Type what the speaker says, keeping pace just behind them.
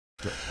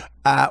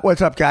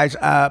What's up, guys?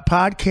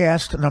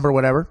 Podcast number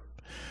whatever.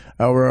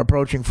 We're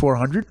approaching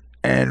 400.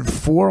 And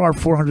for our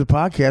 400th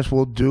podcast,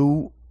 we'll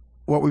do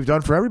what we've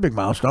done for every big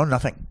milestone,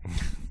 nothing.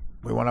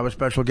 We won't have a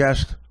special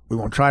guest. We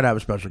won't try to have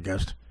a special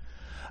guest.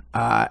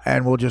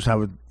 And we'll just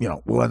have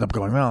we'll end up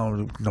going,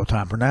 well, no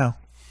time for now.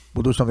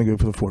 We'll do something good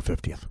for the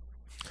 450th.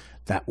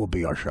 That will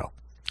be our show.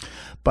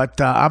 But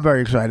I'm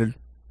very excited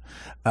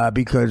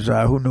because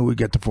who knew we'd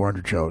get to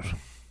 400 shows?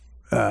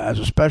 As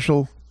a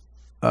special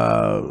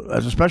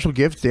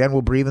gift, Dan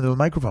will breathe into the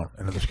microphone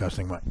in a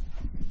disgusting way.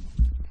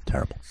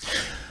 Terrible.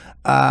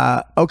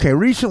 Okay,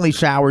 recently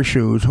Sour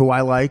Shoes, who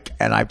I like,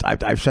 and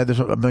I've said this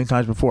a million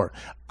times before,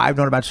 I've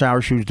known about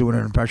Sour Shoes doing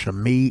an impression of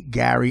me,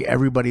 Gary,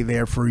 everybody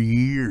there for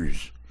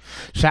years.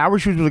 Sour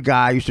Shoes was a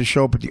guy who used to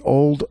show up at the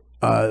old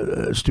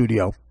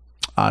studio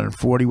on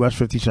 40 West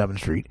 57th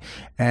Street,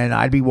 and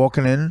I'd be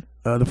walking in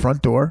the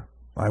front door.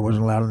 I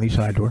wasn't allowed on the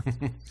side door.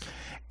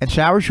 And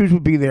Sour Shoes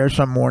would be there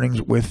some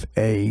mornings with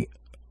a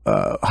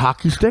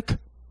hockey stick,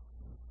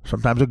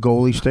 sometimes a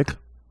goalie stick,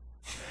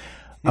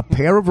 a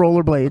pair of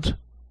rollerblades,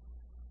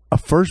 a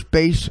first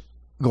base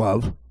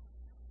glove,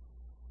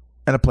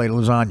 and a plate of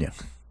lasagna.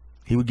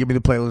 He would give me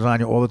the plate of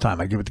lasagna all the time.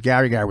 I'd give it to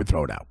Gary. Gary would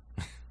throw it out.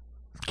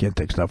 Can't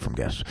take stuff from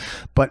guests.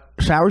 But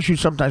Sour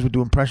Shoes sometimes would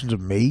do impressions of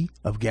me,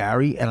 of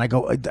Gary, and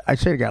I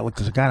say to Gary, look,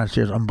 there's a guy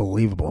downstairs,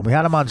 unbelievable. And we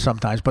had him on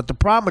sometimes, but the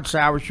problem with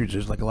Sour Shoes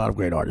is, like a lot of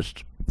great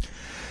artists,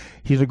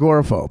 he's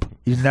agoraphobe.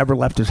 He's never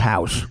left his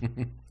house.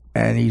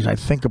 And he's, I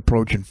think,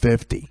 approaching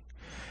 50.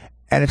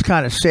 And it's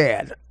kind of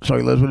sad. So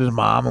he lives with his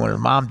mom, and when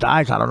his mom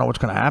dies, I don't know what's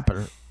going to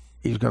happen.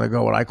 He's going to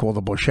go what I call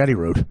the Borschetti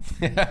route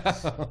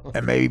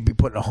and maybe be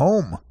put in a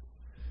home.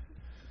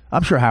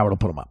 I'm sure Howard will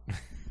put him up.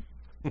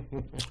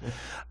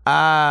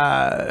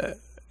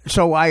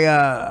 So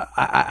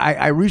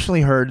I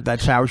recently heard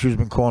that Sour Shoes has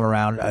been calling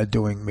around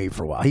doing me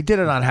for a while. He did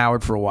it on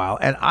Howard for a while,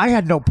 and I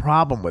had no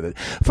problem with it.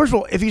 First of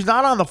all, if he's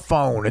not on the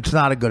phone, it's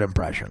not a good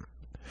impression.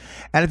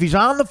 And if he's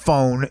on the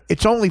phone,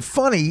 it's only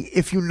funny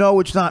if you know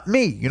it's not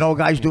me. You know a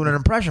guy's doing an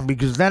impression,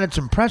 because then it's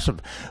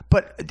impressive.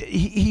 But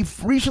he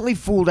recently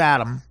fooled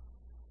Adam.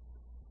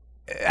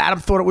 Adam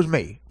thought it was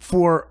me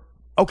for,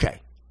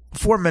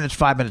 4 minutes,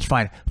 5 minutes,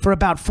 fine. For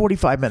about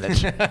 45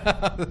 minutes,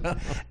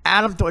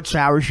 Adam thought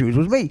Sour Shoes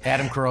was me.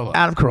 Adam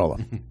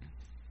Carolla.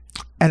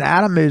 And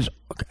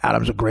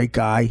Adam's a great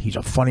guy. He's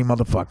a funny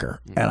motherfucker.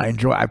 And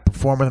I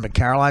performed with him at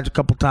Caroline's a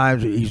couple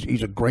times.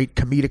 He's a great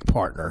comedic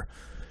partner.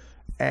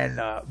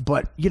 And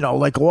but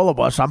like all of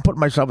us, I'm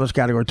putting myself in this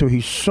category too.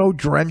 He's so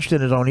drenched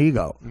in his own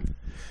ego,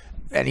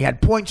 and he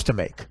had points to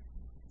make,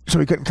 so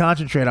he couldn't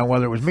concentrate on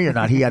whether it was me or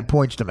not. He had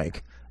points to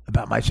make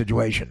about my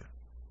situation.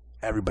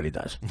 Everybody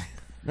does.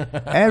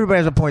 Everybody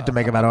has a point to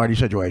make about Artie's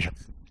situation.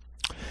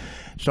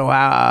 So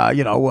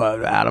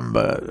Adam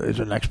is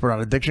an expert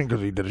on addiction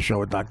because he did a show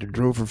with Dr.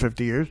 Drew for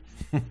 50 years,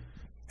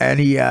 and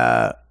he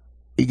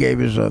gave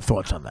his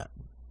thoughts on that,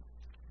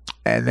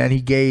 and then he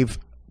gave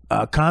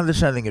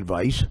condescending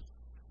advice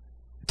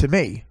to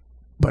me,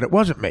 but it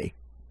wasn't me.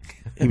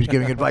 He was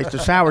giving advice to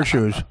Sour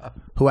Shoes,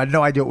 who had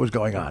no idea what was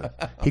going on.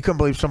 He couldn't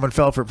believe someone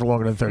fell for it for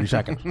longer than 30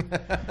 seconds.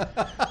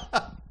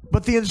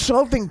 But the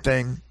insulting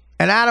thing,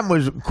 and Adam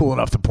was cool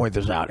enough to point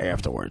this out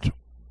afterwards.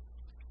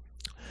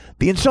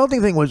 The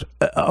insulting thing was,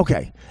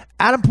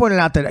 Adam pointed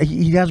out that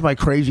he has my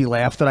crazy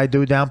laugh that I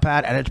do down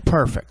pat, and it's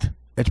perfect.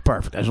 It's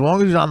perfect. As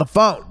long as he's on the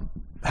phone.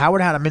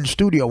 Howard had him in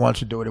studio once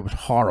to do it. It was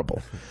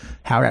horrible.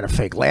 Howard had a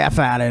fake laugh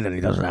at it, and he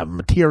doesn't have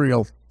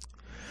material.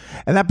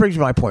 And that brings me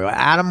to my point.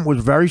 Adam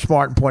was very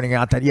smart in pointing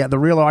out that, the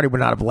real Artie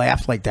would not have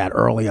laughed like that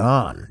early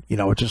on.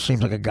 It just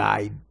seems like a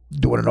guy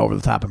doing an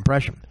over-the-top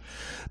impression.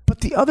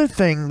 But the other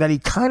thing that he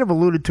kind of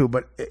alluded to,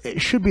 but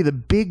it should be the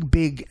big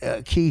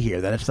key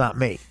here, that it's not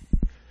me,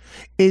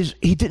 is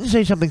he didn't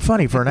say something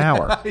funny for an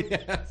hour.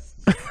 Yes.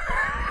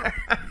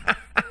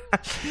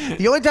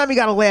 The only time he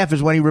got a laugh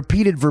is when he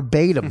repeated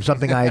verbatim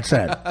something I had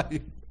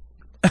said.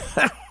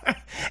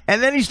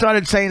 And then he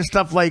started saying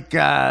stuff like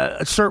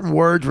certain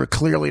words were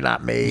clearly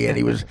not me, and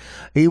he was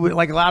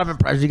like a lot of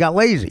impressions. He got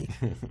lazy.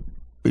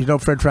 He's no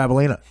Fred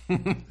Travelina.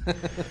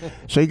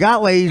 So he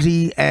got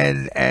lazy,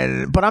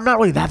 but I'm not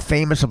really that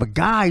famous of a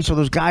guy, so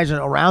those guys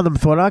around him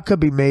thought, it could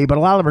be me, but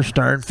a lot of them are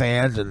Stern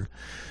fans, and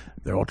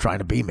they're all trying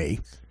to be me.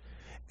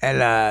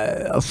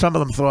 And some of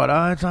them thought,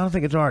 I don't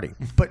think it's Artie.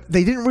 But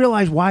they didn't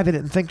realize why they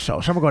didn't think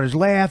so. Some were going, his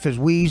laugh, his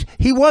wheeze.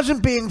 He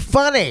wasn't being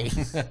funny.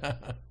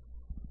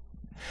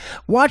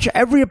 Watch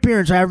every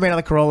appearance I ever made on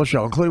the Carolla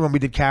show, including when we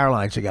did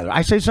Caroline's together.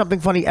 I say something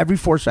funny every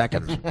 4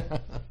 seconds.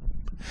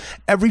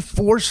 Every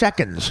 4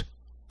 seconds,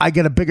 I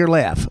get a bigger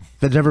laugh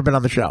than's ever been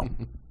on the show.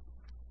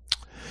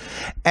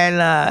 And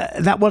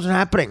that wasn't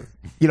happening.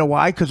 You know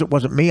why? Because it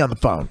wasn't me on the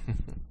phone.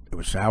 It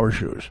was Sour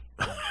Shoes.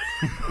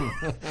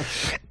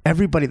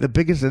 Everybody, the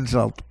biggest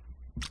insult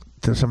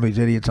to some of these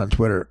idiots on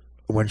Twitter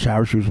when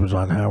Sour Shoes was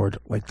on Howard,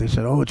 like they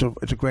said,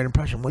 it's a great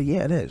impression. Well,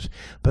 yeah, it is.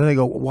 But then they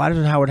go, why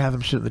doesn't Howard have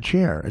him sit in the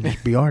chair and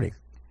just be Artie?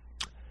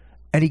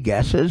 Any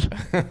guesses?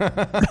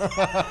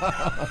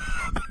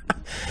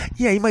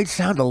 Yeah, he might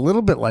sound a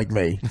little bit like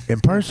me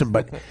in person,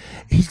 but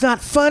he's not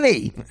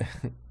funny.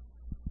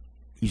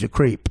 He's a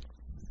creep.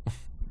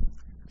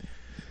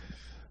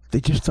 They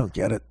just don't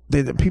get it.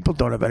 The people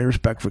don't have any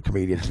respect for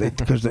comedians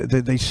because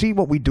they see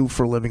what we do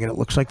for a living and it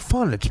looks like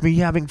fun. It's me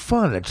having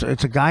fun. It's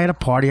a guy at a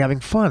party having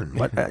fun.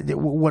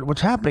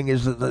 What's happening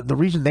is the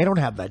reason they don't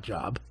have that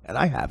job, and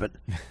I have it,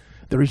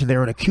 the reason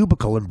they're in a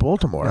cubicle in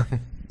Baltimore,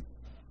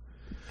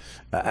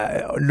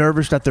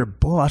 nervous that their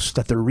boss,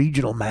 that their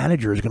regional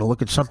manager is going to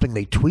look at something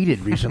they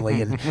tweeted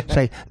recently and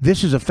say,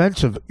 this is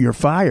offensive, you're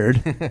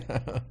fired.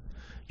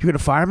 You're going to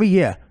fire me?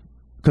 Yeah.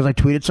 Because I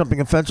tweeted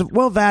something offensive?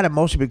 Well, that and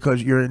mostly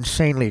because you're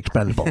insanely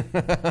expendable.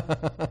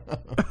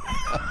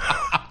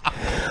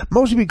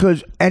 Mostly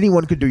because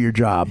anyone could do your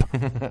job.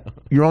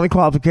 Your only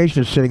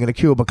qualification is sitting in a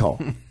cubicle.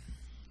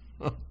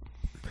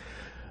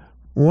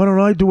 Why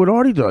don't I do what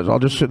Artie does? I'll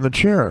just sit in the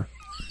chair.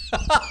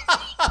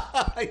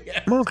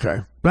 Yeah. Okay.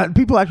 But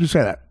people actually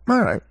say that.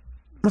 All right.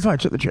 Well, fine.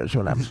 Sit in the chair. See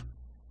what happens.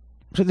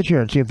 Sit in the chair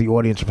and see if the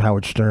audience of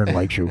Howard Stern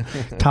likes you,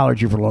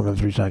 tolerates you for longer than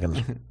 3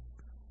 seconds.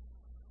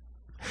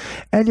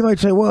 And you might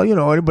say, well,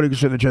 anybody can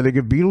sit in the chair. They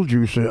give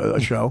Beetlejuice a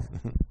show.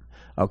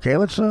 Okay,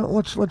 let's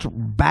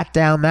bat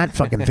down that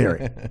fucking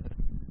theory.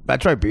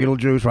 That's right,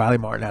 Beetlejuice, Riley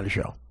Martin had a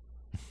show.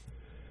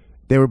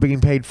 They were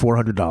being paid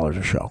 $400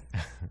 a show.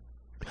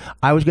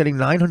 I was getting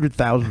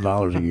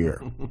 $900,000 a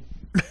year.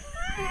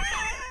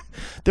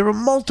 There were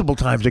multiple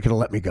times they could have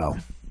let me go.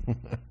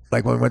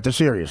 Like when we went to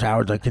Sirius,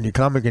 Howard's like, can you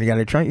come and can you get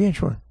a try? Yeah,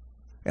 sure.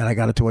 And I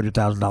got a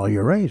 $200,000 a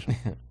year raise.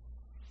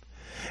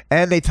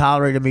 And they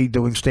tolerated me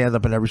doing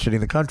stand-up in every city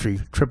in the country,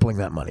 tripling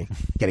that money,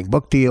 getting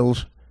book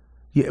deals.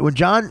 Yeah, when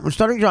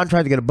Stuttering John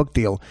tried to get a book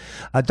deal,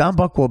 Don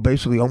Buchwald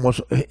basically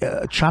almost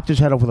chopped his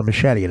head off with a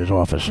machete in his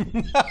office.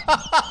 And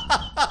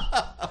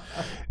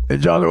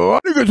John said, well, I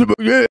think it's a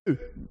book.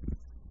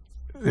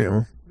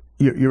 Yeah.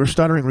 You're a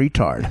stuttering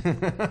retard.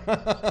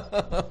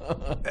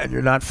 And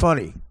you're not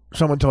funny.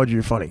 Someone told you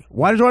you're funny.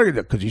 Why does Artie do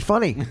it? Because he's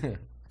funny.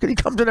 Because he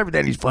comes in every day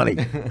and he's funny.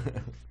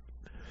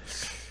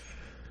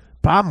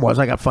 Problem was,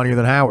 I got funnier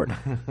than Howard.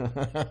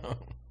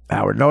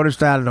 Howard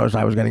noticed that and noticed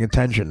I was getting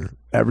attention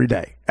every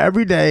day.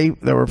 Every day,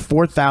 there were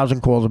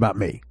 4,000 calls about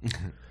me.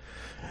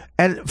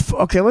 And,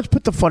 okay, let's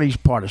put the funny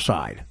part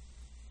aside.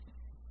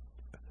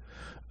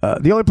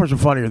 The only person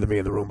funnier than me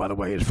in the room, by the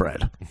way, is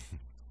Fred.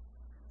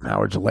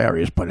 Howard's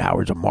hilarious, but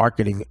Howard's a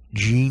marketing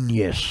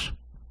genius.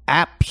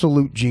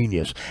 Absolute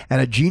genius. And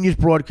a genius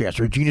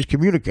broadcaster, a genius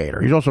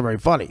communicator. He's also very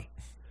funny.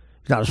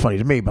 He's not as funny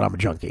as me, but I'm a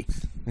junkie.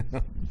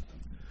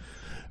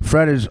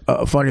 Fred is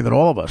funnier than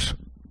all of us,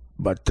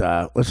 but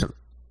listen,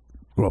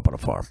 grew up on a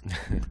farm.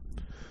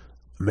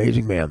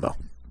 Amazing man, though.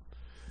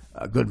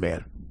 A good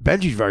man.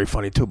 Benji's very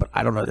funny, too, but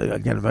I don't know.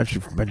 Again,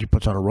 eventually Benji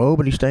puts on a robe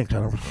and he stinks. I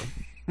don't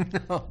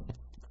know.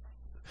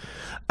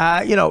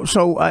 You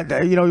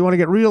want to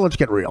get real? Let's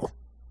get real.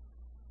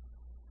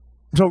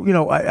 So,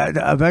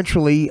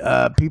 eventually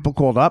people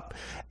called up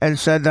and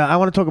said, I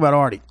want to talk about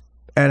Artie.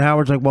 And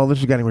Howard's like, well, this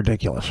is getting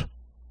ridiculous.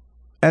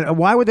 And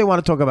why would they want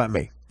to talk about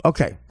me?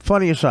 Okay,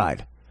 funny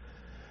aside.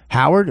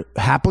 Howard,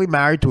 happily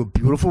married to a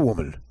beautiful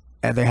woman,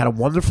 and they had a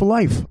wonderful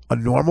life, a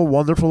normal,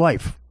 wonderful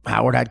life.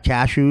 Howard had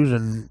cashews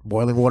and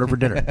boiling water for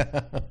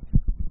dinner.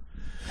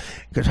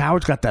 Because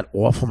Howard's got that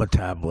awful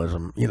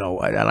metabolism, and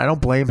I don't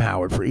blame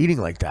Howard for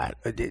eating like that.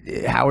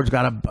 Howard's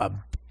got a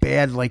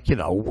bad, like me,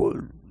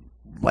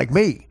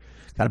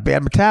 got a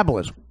bad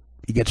metabolism.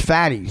 He gets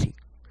fat easy.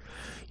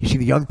 You see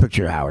the young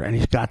picture of Howard, and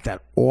he's got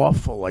that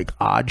awful,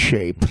 odd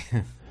shape.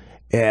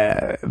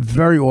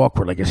 Very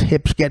awkward. Like his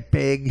hips get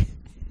big.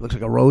 Looks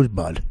like a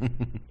rosebud.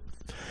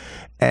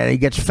 And he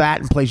gets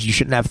fat in places you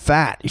shouldn't have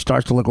fat. He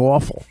starts to look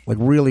awful, like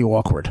really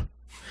awkward.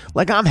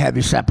 Like I'm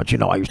heavy set, but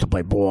I used to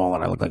play ball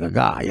and I look like a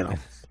guy,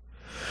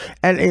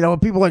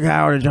 And people like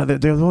Howard,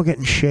 they're all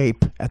getting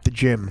shape at the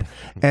gym.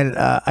 And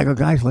I go,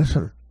 guys,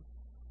 listen,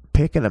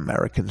 pick an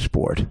American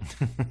sport.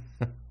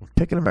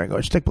 Pick an American.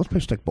 Let's play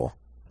stickball.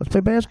 Let's play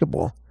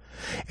basketball.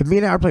 If me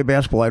and Howard play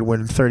basketball, I'd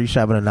win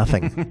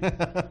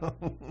 37-0.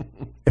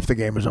 If the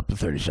game was up to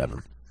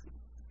 37.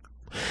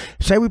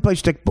 Say we play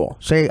stickball.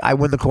 Say I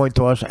win the coin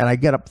toss and I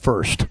get up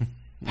first.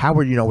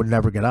 Howard, would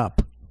never get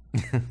up.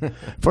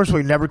 First of all,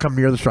 he'd never come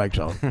near the strike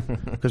zone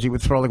because he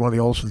would throw like one of the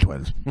Olsen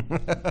twins.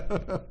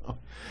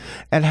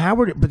 And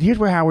Howard, but here's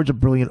where Howard's a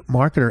brilliant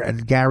marketer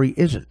and Gary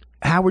isn't.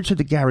 Howard said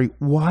to Gary,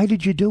 why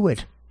did you do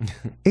it?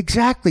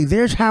 Exactly.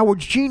 There's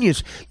Howard's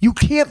genius. You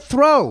can't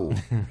throw.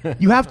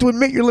 You have to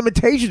admit your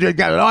limitations.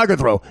 I can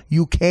throw.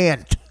 You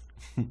can't.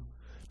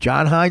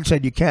 John Hines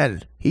said you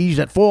can. He's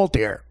at fault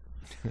here.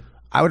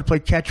 I would play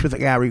catch with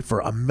Gary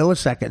for a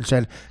millisecond and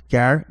said,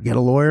 Gary, get a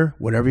lawyer.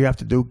 Whatever you have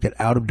to do, get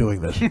out of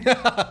doing this. Pick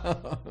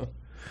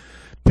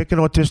an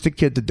autistic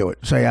kid to do it.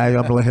 Say, I'm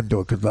going to let him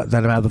do it because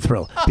let him have the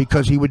thrill.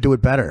 Because he would do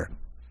it better.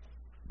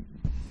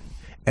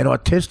 An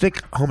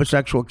autistic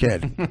homosexual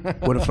kid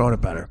would have thrown it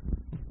better.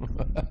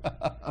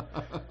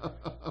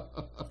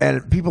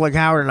 And people like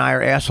Howard and I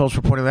are assholes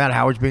for pointing that out.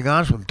 Howard's being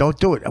honest with him. Don't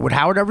do it. Would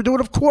Howard ever do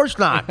it? Of course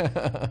not.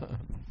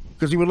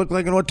 Because he would look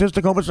like an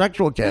autistic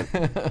homosexual kid.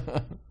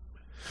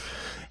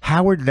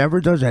 Howard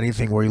never does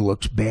anything where he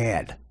looks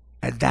bad.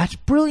 And that's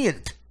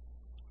brilliant.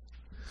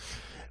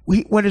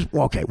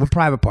 when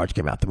Private Parts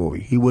came out, the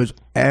movie, he was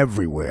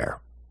everywhere.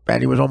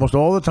 And he was almost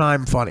all the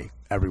time funny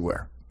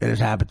everywhere in his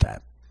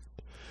habitat.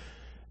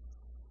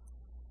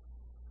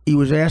 He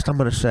was asked, I'm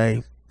going to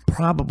say,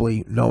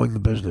 probably knowing the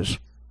business,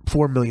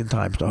 4 million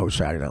times to host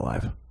Saturday Night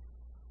Live.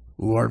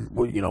 Lord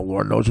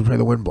knows which way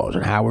the wind blows.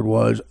 And Howard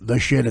was the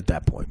shit at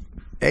that point.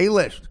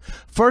 A-list.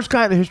 First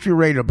guy in the history of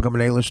radio to become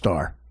an A-list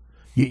star.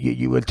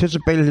 You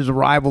anticipated his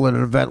arrival at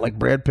an event like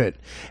Brad Pitt,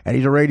 and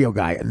he's a radio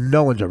guy, and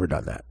no one's ever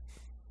done that.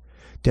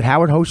 Did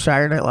Howard host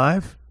Saturday Night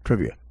Live?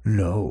 Trivia.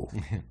 No.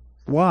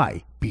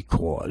 Why?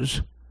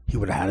 Because he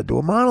would have had to do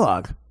a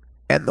monologue.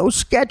 And those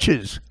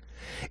sketches,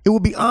 it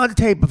would be on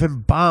tape of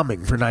him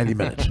bombing for 90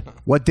 minutes.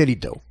 What did he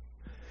do?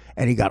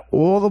 And he got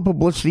all the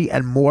publicity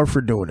and more for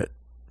doing it.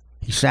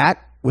 He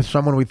sat with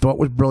someone we thought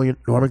was brilliant,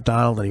 Norm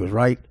Macdonald, and he was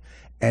right,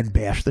 and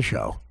bashed the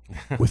show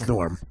with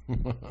Norm.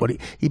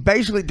 He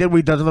basically did what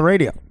he does on the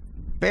radio.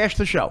 Bashed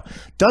the show.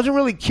 Doesn't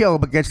really kill,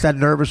 but gets that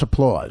nervous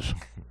applause.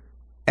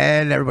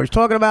 And everybody's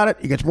talking about it.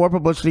 He gets more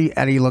publicity,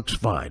 and he looks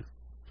fine.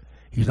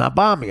 He's not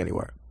bombing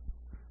anywhere.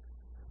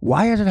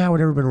 Why hasn't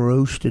Howard ever been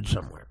roasted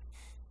somewhere?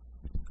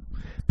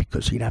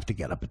 Because he'd have to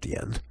get up at the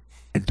end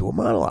and do a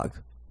monologue.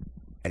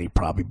 And he'd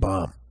probably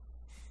bomb.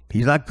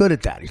 He's not good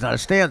at that. He's not a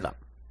stand-up.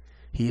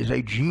 He is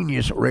a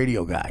genius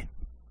radio guy.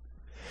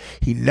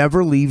 He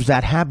never leaves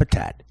that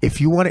habitat. If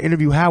you want to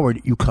interview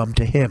Howard, you come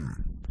to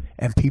him.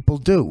 And people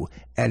do.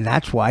 And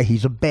that's why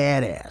he's a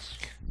badass.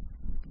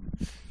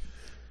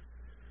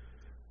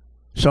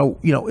 So,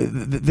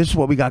 this is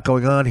what we got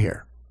going on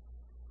here.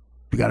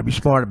 We got to be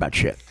smart about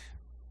shit.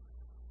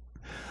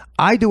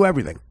 I do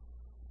everything.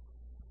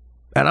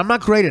 And I'm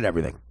not great at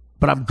everything.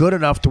 But I'm good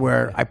enough to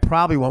where I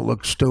probably won't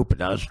look stupid.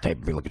 Now, this is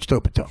taping me looking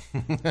stupid, too.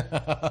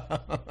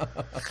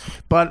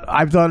 But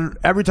I've done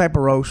every type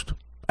of roast.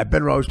 I've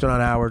been roasted on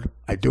Howard.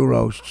 I do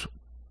roasts.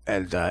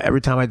 And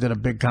every time I did a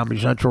big Comedy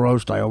Central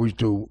roast, I always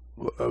do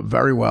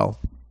very well.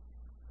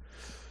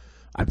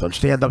 I've done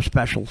stand-up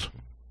specials.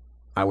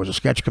 I was a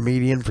sketch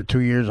comedian for 2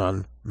 years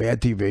on Mad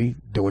TV,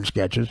 doing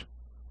sketches.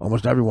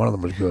 Almost every one of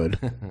them was good.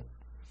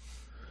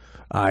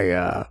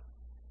 I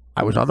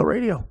was on the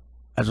radio.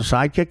 As a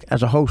sidekick,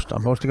 as a host.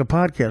 I'm hosting a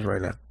podcast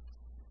right now.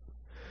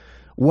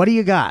 What do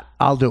you got?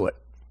 I'll do it.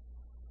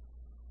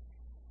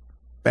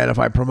 And if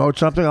I promote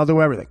something, I'll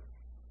do everything.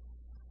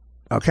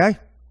 Okay?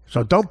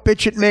 So don't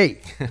bitch at me.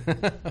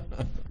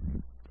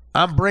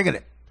 I'm bringing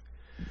it.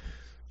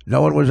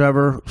 No one was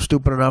ever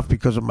stupid enough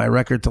because of my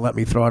record to let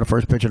me throw out a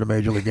first pitch in a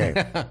major league game.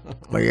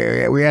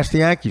 We asked the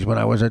Yankees when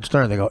I was at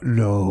Stern. They go,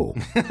 no.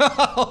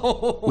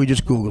 We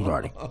just Googled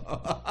Artie.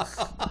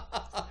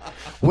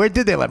 Where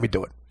did they let me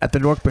do it? At the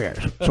Newark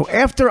Bears. So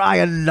after I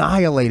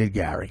annihilated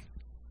Gary,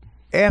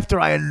 after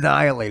I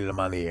annihilated him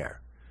on the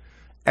air,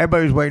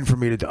 everybody was waiting for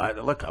me to do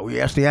it. Look, we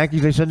asked the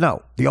Yankees. They said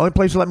no. The only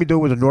place to let me do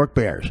it was the Newark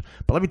Bears.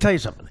 But let me tell you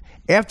something.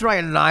 After I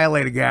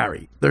annihilated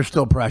Gary, there's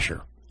still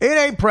pressure. It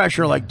ain't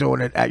pressure like doing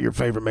it at your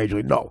favorite major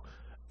league. No.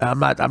 I'm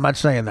not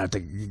saying that.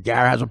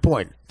 Gary has a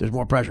point. There's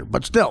more pressure.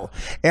 But still,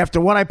 after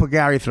what I put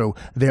Gary through,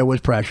 there was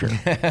pressure.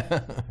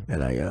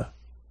 And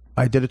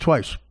I did it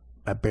twice.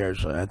 At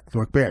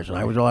Newark Bears, and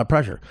I was all that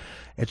pressure.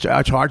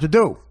 It's hard to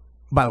do.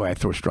 By the way, I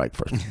threw a strike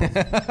first.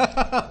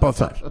 Both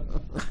times.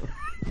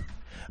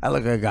 I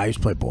look at a guy who's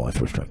played ball. I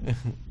threw a strike.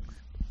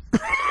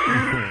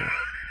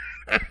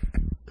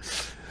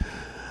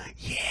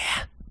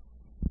 Yeah.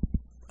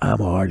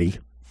 I'm Artie.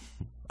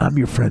 I'm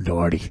your friend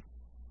Artie.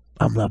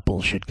 I'm not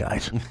bullshit,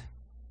 guys.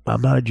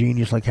 I'm not a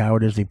genius like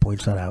Howard is, and he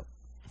points that out.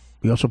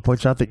 He also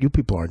points out that you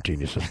people aren't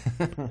geniuses.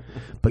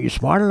 But you're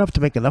smart enough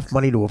to make enough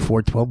money to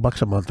afford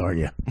 $12 a month, aren't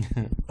you?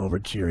 Over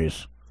at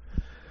Sirius.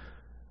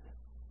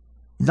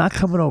 Not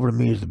coming over to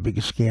me is the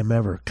biggest scam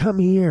ever. Come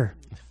here.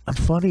 I'm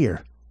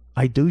funnier.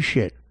 I do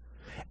shit.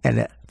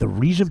 And the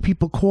reason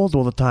people called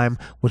all the time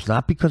was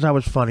not because I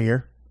was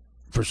funnier,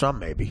 for some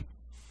maybe,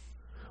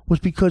 was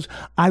because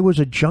I was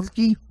a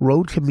junkie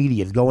road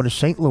comedian going to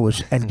St.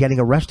 Louis and getting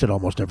arrested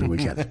almost every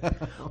weekend.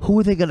 Who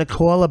are they going to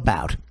call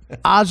about?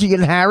 Ozzie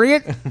and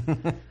Harriet?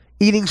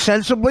 Eating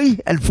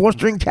sensibly and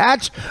fostering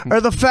cats? Or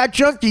the fat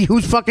junkie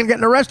who's fucking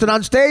getting arrested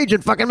on stage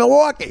in fucking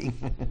Milwaukee?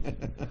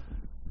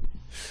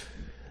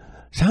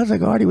 Sounds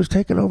like Artie was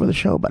taking over the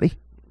show, buddy.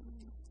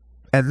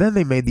 And then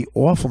they made the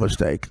awful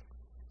mistake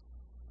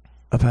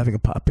of having a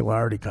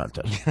popularity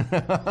contest.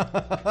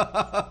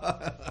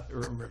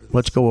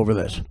 Let's go over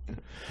this.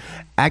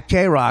 At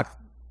K-Rock,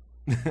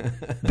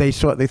 they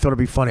thought it'd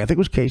be funny. I think it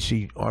was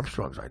Casey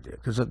Armstrong's idea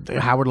because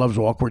Howard loves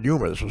awkward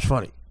humor. This was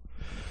funny.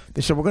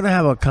 They said, we're going to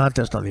have a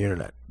contest on the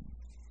internet.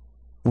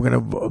 We're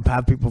going to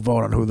have people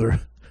vote on who their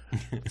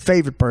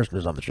favorite person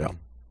is on the show.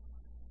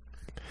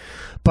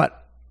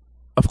 But,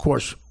 of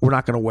course, we're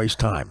not going to waste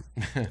time.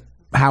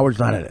 Howard's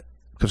not in it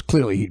because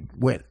clearly he'd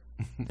win.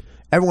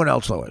 Everyone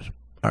else, though, is.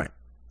 All right.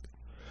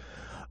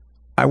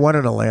 I won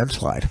in a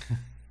landslide.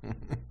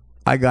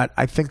 I got,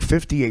 I think,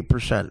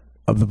 58%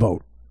 of the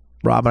vote.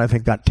 Robin, I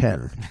think, got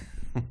 10.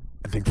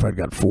 I think Fred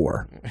got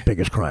 4.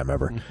 Biggest crime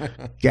ever.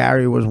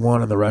 Gary was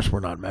 1, and the rest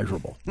were not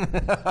measurable.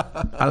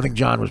 I don't think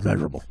John was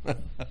measurable.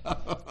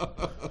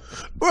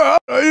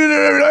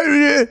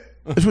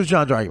 This was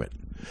John's argument.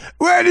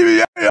 Where did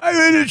you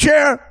in the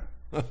chair?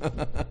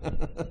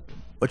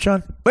 What,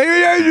 John?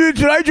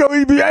 Tonight, Joe,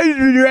 you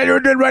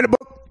didn't write a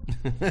book.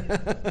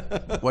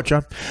 What,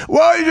 John?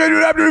 Well, you said you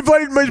have to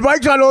refund my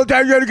bike's on all the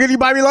time. Can you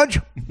buy me lunch?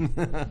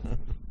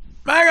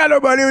 I got no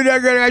money.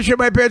 I shit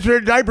my pants for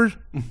diapers.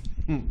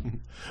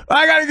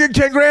 I got to get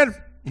 10 grand.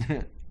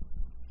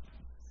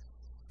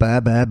 Bah.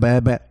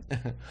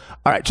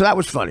 All right, so that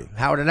was funny.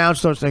 Howard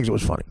announced those things. It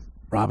was funny.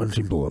 Robin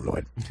seemed a little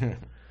annoyed.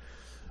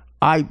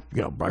 I,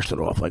 brushed it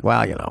off like,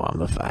 well, I'm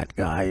the fat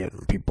guy,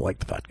 and people like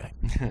the fat guy.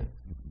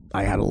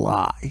 I had a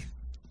lie.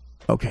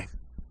 Okay.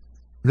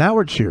 Now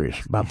we're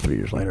serious. About 3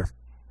 years later,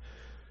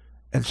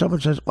 and someone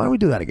says, "Why don't we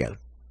do that again?"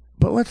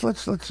 But let's.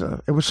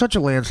 It was such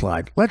a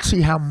landslide. Let's see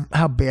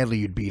how badly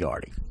you'd beat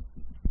Artie.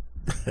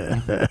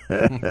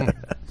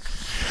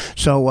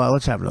 So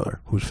let's have another.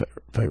 Who's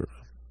favorite?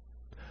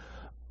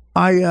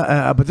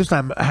 But this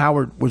time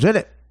Howard was in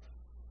it.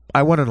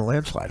 I won in a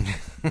landslide.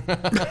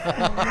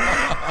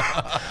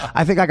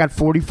 I think I got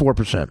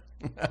 44%.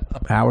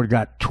 Howard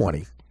got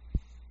 20.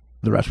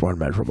 The rest were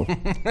unmeasurable.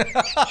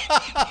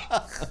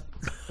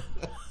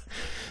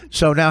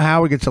 So now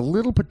Howard gets a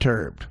little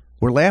perturbed.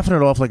 We're laughing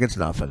it off like it's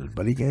nothing,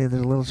 but he gave it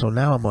a little. So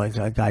now I'm like,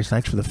 guys,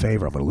 thanks for the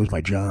favor. I'm going to lose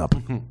my job.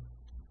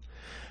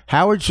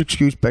 Howard's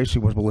excuse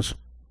basically was, well, listen,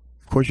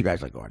 of course you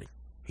guys like Artie.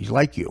 He's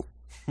like you.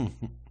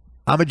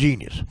 I'm a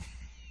genius.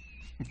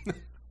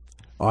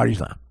 Artie's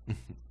not.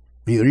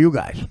 Neither are you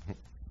guys.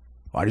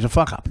 Artie's a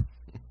fuck up.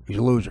 He's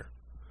a loser.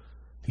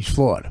 He's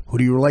flawed. Who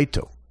do you relate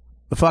to?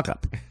 The fuck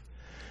up.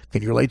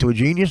 Can you relate to a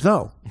genius?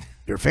 No.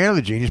 You're a fan of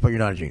the genius, but you're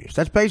not a genius.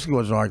 That's basically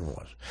what his argument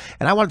was.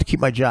 And I wanted to keep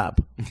my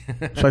job.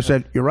 So I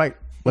said, you're right.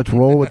 Let's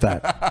roll with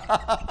that.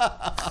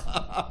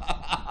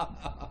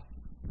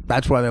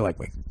 That's why they like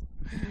me.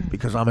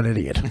 Because I'm an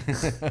idiot. And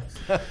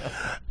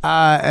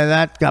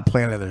that got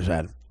planted in their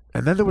head.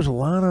 And then there was a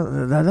lot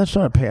of, that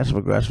started passive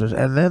aggressiveness.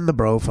 And then the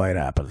bro fight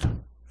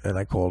happened. And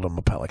I called him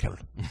a pelican.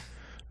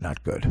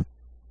 Not good.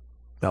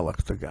 Now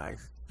look, the guy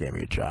gave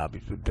me a job.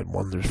 He did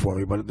wonders for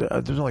me. But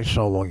there's only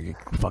so long you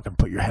can fucking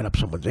put your head up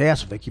someone's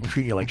ass if they keep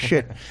treating you like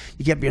shit.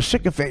 You can't be a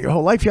sycophant your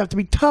whole life. You have to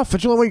be tough.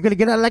 It's the only way you're going to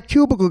get out of that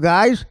cubicle,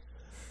 guys.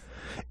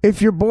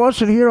 If your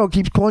boss and hero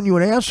keeps calling you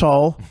an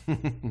asshole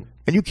and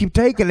you keep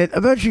taking it,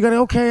 eventually you're going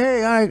to,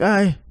 okay,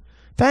 hey,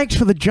 thanks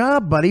for the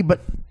job, buddy,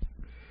 but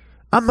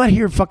I'm not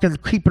here fucking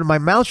keeping my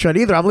mouth shut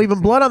either. I'm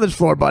leaving blood on this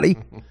floor, buddy.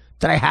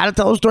 Did I have to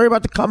tell a story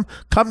about the cum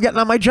getting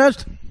on my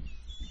chest?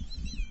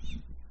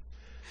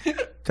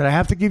 Did I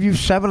have to give you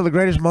 7 of the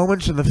greatest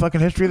moments in the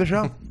fucking history of the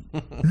show?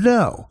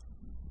 No.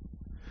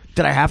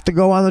 Did I have to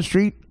go on the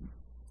street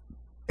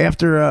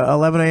after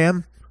 11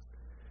 a.m.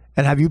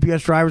 and have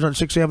UPS drivers on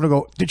 6 a.m. to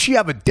go, did she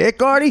have a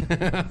dick, Artie?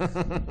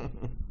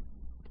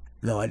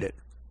 No, I didn't.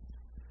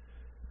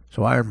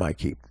 So I earned my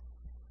keep.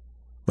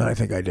 But I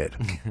think I did.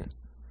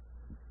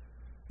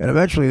 And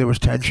eventually there was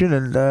tension,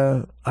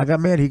 and I got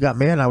mad. He got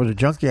mad. I was a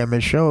junkie. I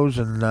missed shows,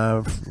 and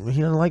he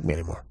didn't like me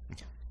anymore.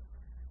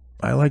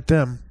 I liked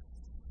him,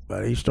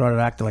 but he started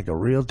acting like a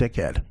real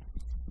dickhead,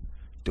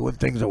 doing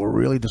things that were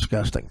really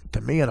disgusting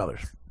to me and others.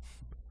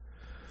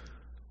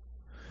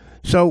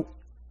 So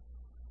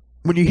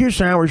when you hear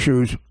Sour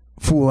Shoes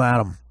fool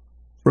Adam,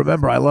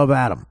 remember, I love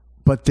Adam,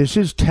 but this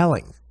is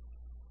telling.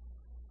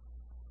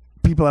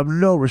 People have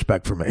no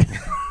respect for me.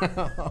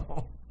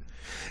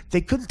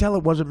 They couldn't tell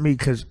it wasn't me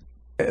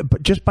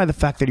but just by the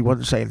fact that he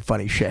wasn't saying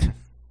funny shit.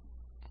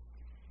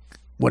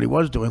 What he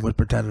was doing was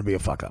pretending to be a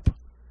fuck up.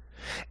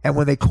 And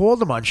when they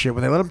called him on shit,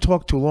 when they let him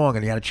talk too long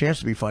and he had a chance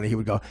to be funny, he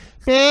would go,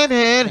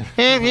 let's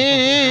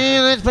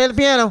play the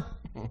piano.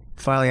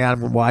 Finally,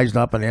 Adam wised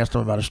up and asked him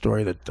about a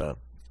story that,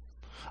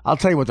 I'll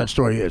tell you what that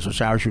story is, so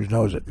Sour Shoes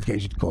knows it in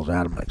case he calls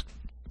Adam next.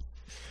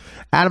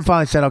 Adam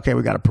finally said, okay,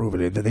 we got to prove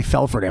it. They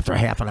fell for it after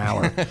half an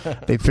hour.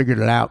 They figured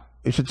it out.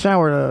 He said,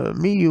 Sour,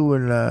 me, you,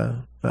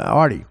 and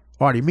Artie,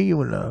 me,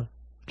 you, and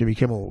Jimmy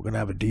Kimmel were going to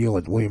have a deal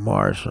at William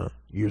Morris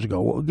years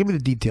ago. Well, give me the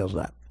details of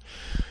that.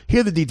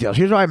 Here are the details.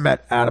 Here's how I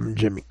met Adam and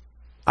Jimmy.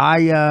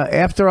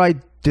 After I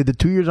did the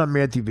 2 years on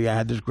Mad TV, I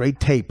had this great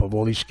tape of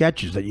all these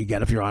sketches that you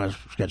get if you're on a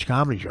sketch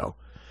comedy show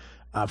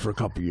for a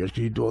couple of years,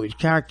 because you do all these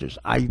characters.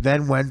 I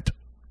then went,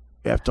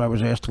 after I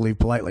was asked to leave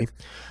politely,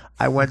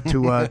 I went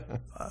to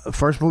the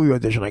first movie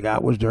audition I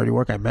got was Dirty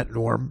Work. I met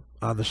Norm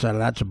on the set of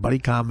that. It's a buddy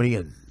comedy,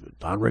 and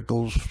Don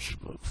Rickles,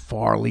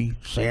 Farley,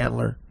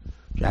 Sandler,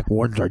 Jack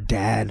Warden's our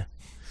dad.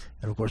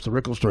 And of course, the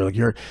Rickles story, like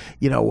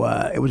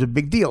it was a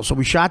big deal. So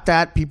we shot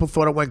that. People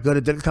thought it went good.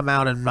 It didn't come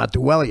out and not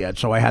do well yet.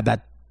 So I had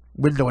that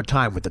window of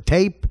time with the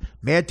tape,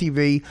 Mad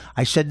TV.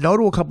 I said no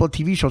to a couple of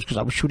TV shows because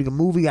I was shooting a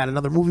movie. I had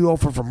another movie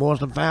offer from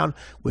Lost and Found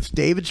with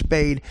David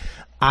Spade.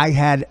 I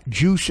had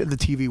juice in the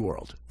TV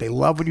world. They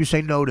love when you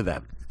say no to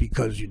them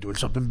because you're doing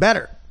something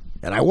better.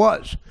 And I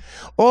was.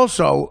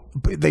 Also,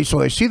 they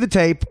see the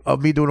tape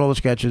of me doing all the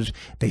sketches.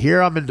 They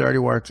hear I'm in Dirty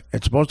Work.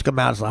 It's supposed to come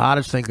out. It's the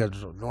hottest thing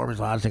because Norman's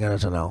the hottest thing on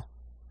SNL.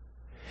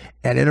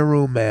 And in a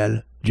room,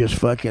 man, just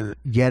fucking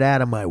get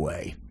out of my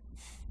way.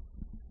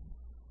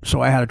 So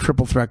I had a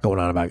triple threat going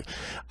on about it.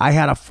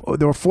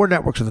 There were 4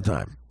 networks at the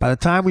time. By the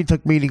time we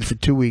took meetings for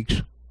 2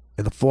 weeks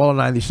in the fall of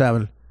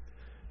 '97,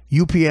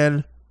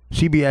 UPN,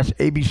 CBS,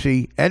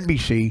 ABC,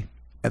 NBC,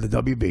 and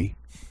the WB,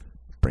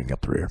 bring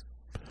up the rear,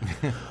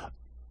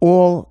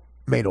 all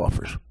made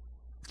offers.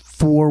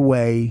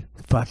 4-way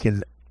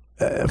fucking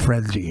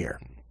frenzy here.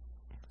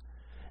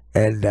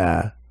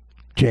 And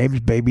James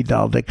Baby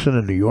Doll Dixon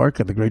in New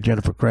York and the great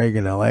Jennifer Craig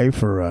in L.A.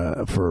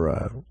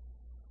 for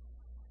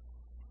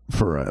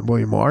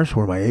William Morris,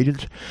 who were my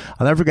agents.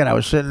 I'll never forget, I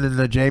was sitting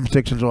in James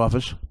Dixon's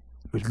office.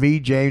 It was me,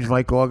 James,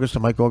 Mike August,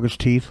 and Mike August's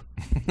teeth.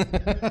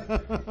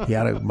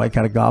 Mike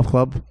had a golf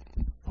club,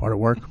 hard at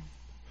work.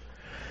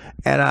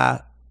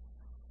 And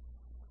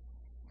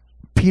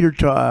Peter,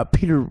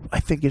 I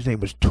think his name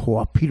was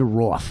Peter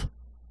Roth,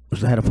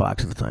 was the head of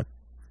Fox at the time.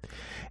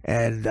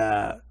 And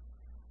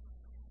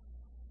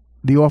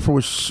the offer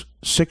was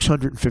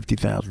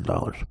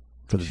 $650,000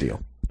 for the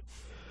deal.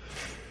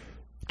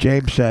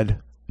 James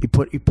said, he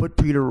put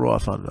Peter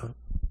Roth on the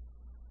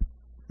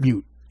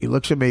mute. He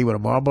looks at me with a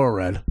Marlboro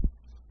Red,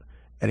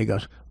 and he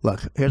goes,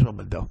 look, here's what I'm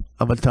going to do.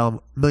 I'm going to tell him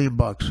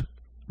 $1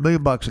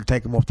 million and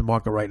take him off the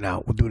market right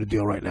now. We'll do the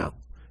deal right now,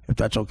 if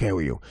that's okay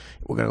with you.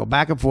 We're going to go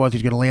back and forth.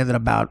 He's going to land at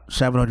about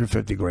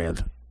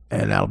 $750,000,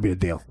 and that'll be the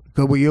deal.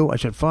 Good with you? I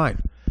said,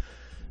 fine.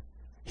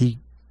 He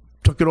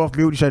took it off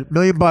mute. He said, $1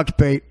 million,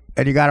 Pete,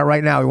 and you got it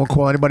right now. He won't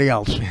call anybody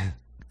else.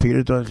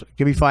 Peter does.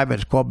 Give me 5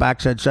 minutes. Called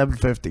back, said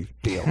 $750.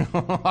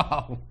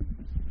 Deal.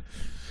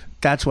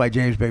 That's why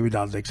James Baby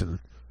Doll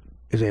Dixon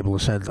is able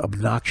to send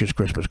obnoxious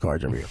Christmas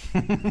cards every year.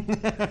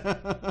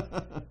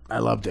 I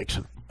love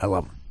Dixon. I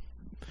love him.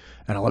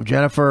 And I love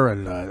Jennifer,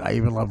 and I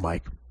even love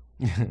Mike.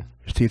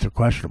 His teeth are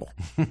questionable.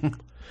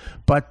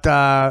 But,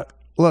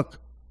 look,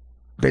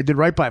 they did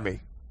right by me.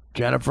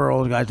 Jennifer,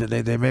 all those guys,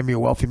 they made me a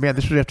wealthy man.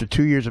 This was after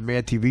 2 years of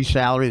Mad TV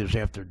salary. This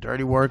was after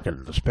Dirty Work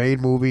and the Spade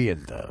movie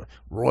and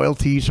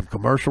royalties, some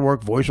commercial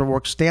work, voiceover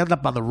work, stand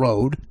up on the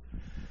road.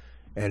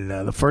 And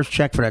the first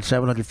check for that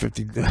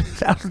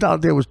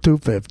 $750,000 deal was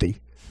 $250,000.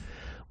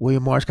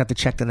 William Morris got the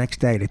check the next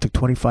day. They took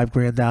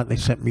 $25,000 out and they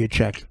sent me a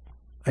check.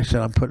 I said,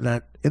 I'm putting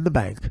that in the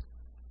bank.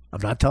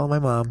 I'm not telling my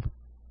mom.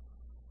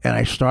 And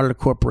I started a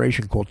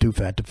corporation called Too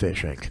Fat to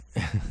Fish, Inc.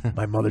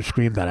 My mother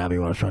screamed that at me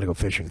when I was trying to go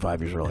fishing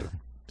 5 years earlier.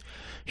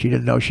 She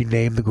didn't know she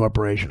named the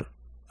corporation.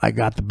 I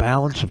got the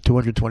balance of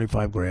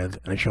 $225,000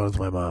 and I showed it to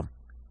my mom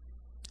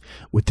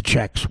with the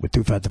checks with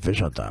Too Fat to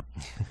Fish on top.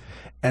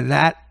 And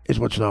that is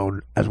what's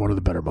known as one of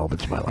the better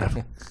moments of my life.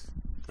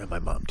 And my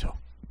mom, too.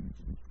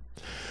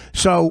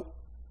 So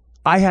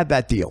I had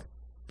that deal.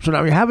 So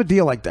now you have a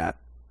deal like that.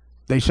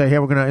 They say, hey,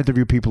 we're going to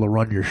interview people to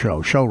run your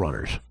show,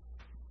 showrunners.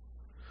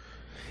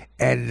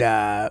 And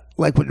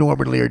like what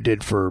Norman Lear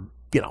did for,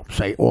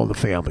 say, All in the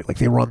Family. Like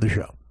they run the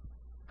show.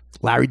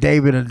 Larry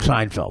David and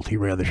Seinfeld, he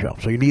ran the show.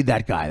 So you need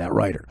that guy, that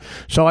writer.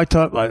 So I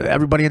took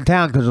everybody in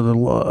town, because of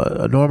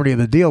the enormity of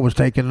the deal, was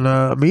taking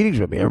meetings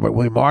with me. Everybody,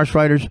 William Morris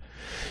writers.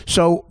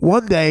 So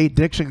one day,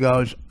 Dixon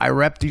goes, I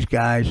rep these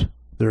guys.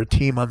 They're a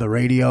team on the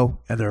radio,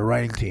 and they're a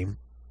writing team.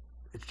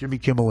 It's Jimmy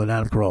Kimmel and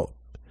Adam Carolla.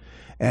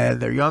 And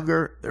they're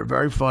younger, they're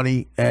very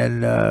funny,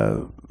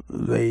 and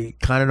they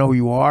kind of know who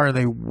you are, and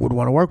they would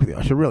want to work with you.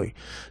 I said, really?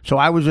 So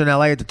I was in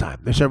L.A. at the time.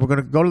 They said, we're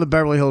going to go to the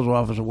Beverly Hills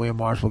office of William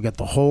Morris. We'll get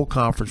the whole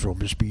conference room.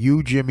 Just be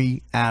you,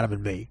 Jimmy, Adam,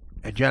 and me,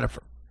 and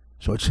Jennifer.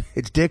 So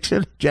it's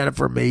Dixon,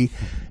 Jennifer, me,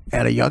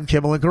 and a young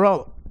Kimmel and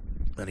Carolla,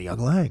 and a young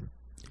Lang.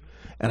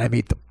 And I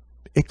meet them.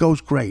 It goes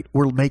great.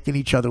 We're making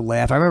each other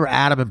laugh. I remember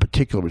Adam in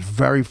particular was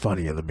very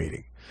funny in the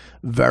meeting.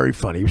 Very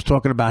funny. He was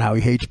talking about how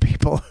he hates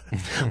people.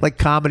 Like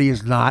comedy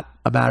is not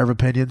a matter of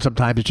opinion.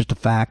 Sometimes it's just a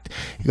fact.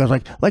 He goes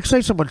like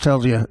say someone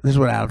tells you, this is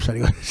what Adam said.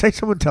 He goes, say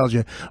someone tells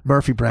you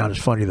Murphy Brown is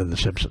funnier than The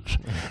Simpsons.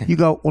 You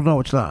go, well, no,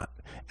 it's not.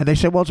 And they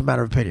say, well, it's a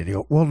matter of opinion. You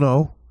go, well,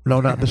 no,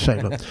 not the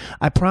same. No.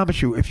 I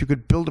promise you, if you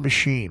could build a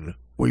machine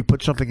where you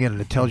put something in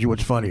and it tells you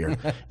what's funnier,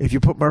 if you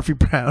put Murphy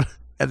Brown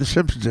and The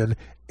Simpsons in,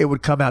 it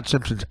would come out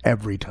Simpsons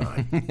every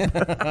time.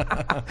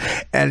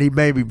 And he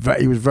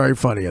was very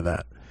funny in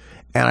that.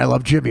 And I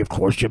love Jimmy, of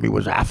course. Jimmy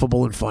was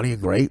affable and funny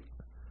and great.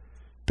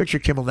 Picture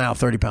Kimmel now,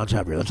 30 pounds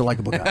heavier. That's a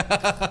likable guy.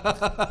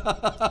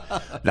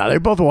 Now,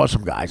 they're both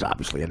awesome guys,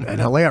 obviously, and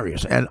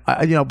hilarious. And,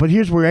 but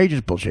here's where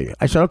agents bullshit you.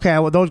 I said, okay, I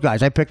want those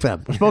guys. I picked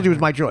them. Supposedly it was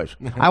my choice.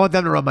 I want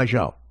them to run my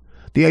show.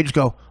 The agents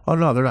go, oh,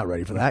 no, they're not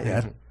ready for that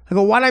yet. I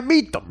go, why'd I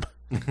meet them?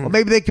 Well,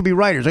 maybe they could be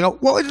writers. I go,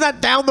 well, isn't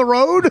that down the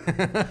road?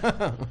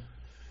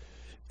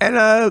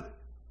 And,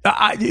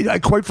 I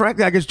quite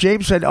frankly, I guess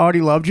James said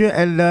Artie loved you,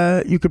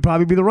 and you could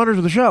probably be the runners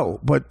of the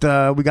show. But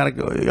we got to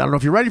go. I don't know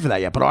if you're ready for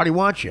that yet, but Artie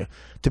wants you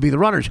to be the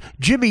runners.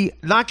 Jimmy,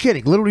 not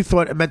kidding, literally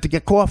thought it meant to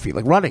get coffee,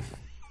 like running.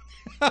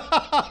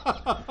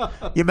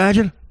 You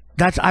imagine?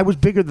 I was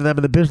bigger than them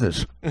in the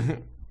business.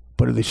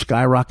 But they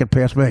skyrocket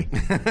past me.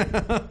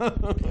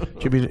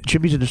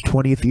 Jimmy's in his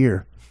 20th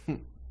year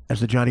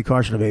as the Johnny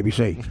Carson of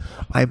ABC.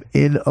 I'm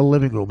in a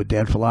living room with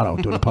Dan Filato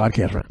doing a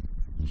podcast right now.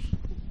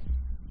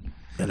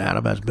 And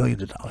Adam has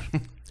millions of dollars.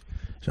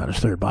 He's on his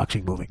third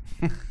boxing movie.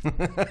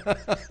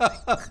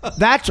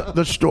 That's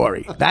the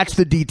story. That's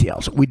the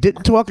details. We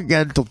didn't talk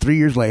again until 3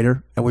 years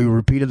later, and we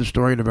repeated the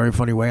story in a very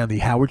funny way on the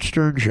Howard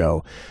Stern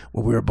show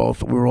when we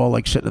were all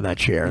like sitting in that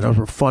chair. And those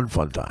were fun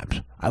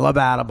times. I love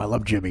Adam. I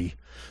love Jimmy.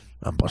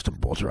 I'm busting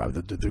balls around.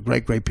 They're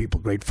great people,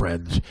 great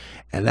friends.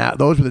 And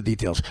those were the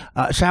details.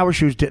 Sour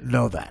Shoes didn't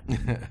know that.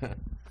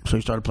 So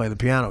he started playing the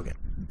piano again.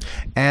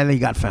 And he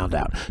got found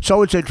out.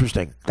 So it's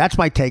interesting. That's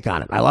my take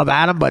on it. I love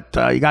Adam, but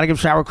you got to give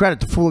Sour credit.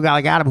 To fool a guy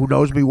like Adam who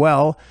knows me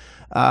well,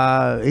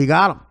 he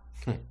got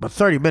him. But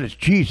 30 minutes,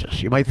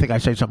 Jesus, you might think I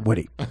say something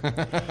witty.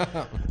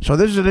 So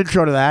this is an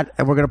intro to that,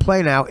 and we're going to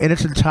play now in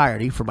its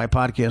entirety for my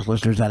podcast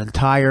listeners that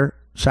entire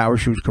Sour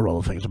Shoes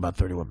Carolla thing. It's about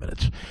 31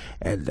 minutes.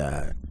 And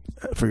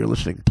for your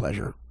listening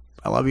pleasure,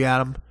 I love you,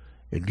 Adam.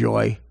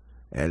 Enjoy.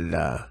 And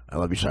I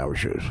love you, Sour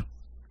Shoes.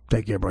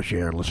 Take care, brush your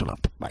hair, and listen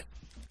up. Bye.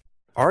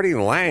 Artie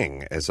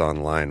Lang is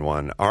on line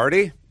one.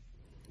 Artie?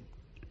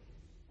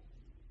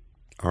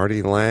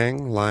 Artie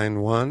Lang,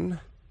 line one.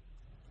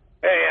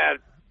 Hey,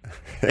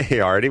 Ed. Hey,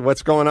 Artie,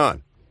 what's going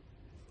on?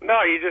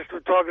 No, you just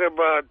were talking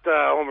about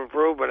home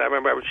improvement. I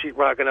remember I was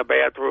sheetrocking a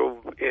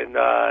bathroom in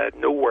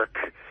Newark.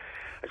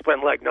 I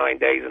spent like 9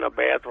 days in a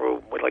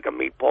bathroom with like a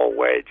meatball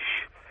wedge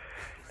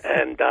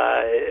and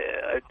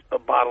a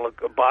bottle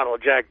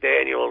of Jack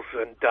Daniels,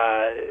 and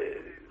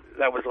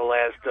that was the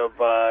last of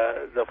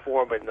the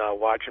foreman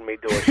watching me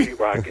do a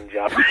sheetrocking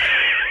job.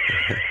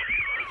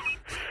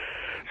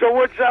 So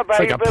what's up? It's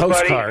How like you a been,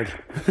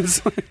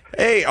 postcard.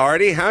 Hey,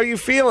 Artie, how you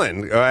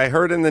feeling? I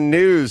heard in the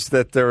news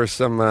that there was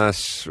some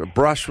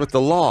brush with the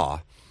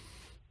law.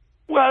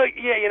 Well,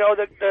 yeah, you know,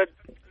 the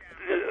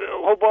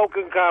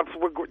Hoboken cops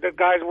the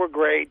guys were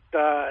great.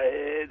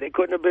 They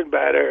couldn't have been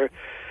better.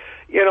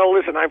 You know,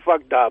 listen, I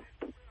fucked up,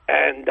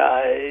 and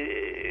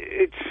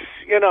it's,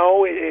 you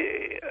know,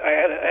 I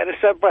had a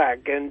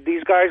setback, and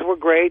these guys were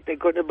great. They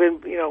couldn't have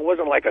been, you know, it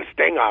wasn't like a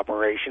sting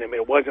operation. I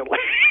mean, it wasn't like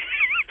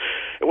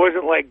it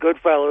wasn't like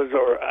Goodfellas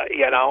or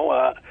you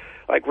know,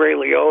 like Ray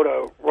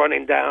Liotta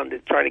running down to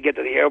trying to get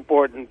to the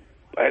airport and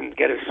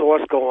get his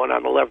sauce going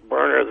on the left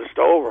burner of the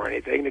stove or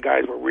anything. The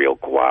guys were real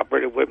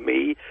cooperative with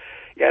me,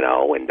 you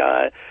know, and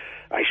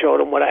I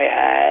showed them what I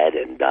had,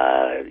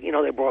 and you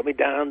know, they brought me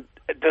down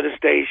to the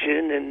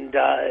station, and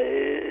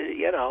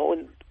you know,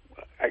 and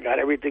I got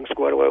everything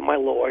squared away with my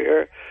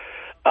lawyer,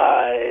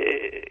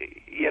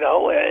 you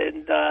know,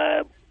 and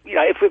you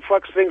know, if it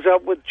fucks things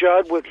up with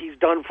Judd, what he's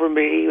done for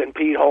me, and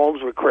Pete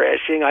Holmes with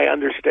crashing, I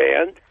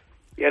understand,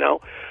 you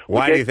know.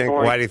 Why do you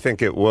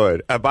think it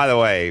would? By the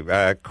way,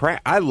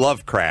 I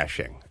love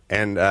crashing,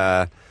 and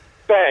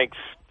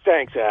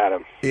Thanks,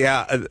 Adam.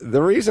 Yeah,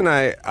 the reason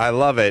I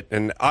love it,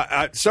 and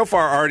so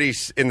far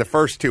Artie's in the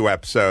first two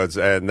episodes,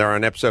 and they're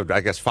on episode,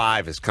 I guess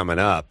 5 is coming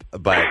up.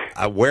 But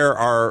where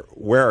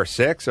are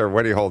 6, or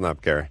what are you holding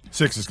up, Gary?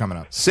 6 is coming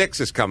up. 6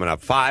 is coming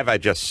up. 5 I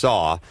just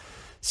saw.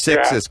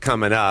 6 is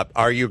coming up.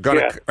 Are you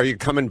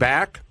coming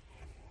back?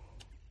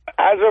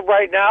 As of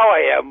right now,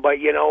 I am. But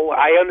you know,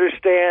 I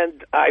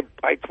understand. I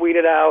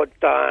tweeted out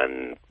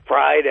on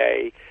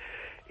Friday.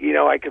 You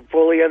know, I can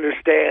fully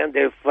understand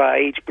if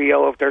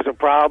HBO, if there's a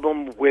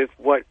problem with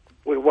what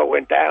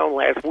went down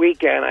last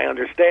weekend. I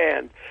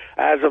understand.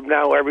 As of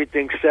now,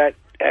 everything's set,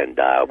 and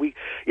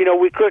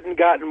we couldn't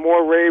gotten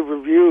more rave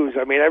reviews.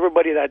 I mean,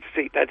 everybody that's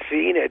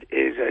seen it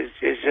is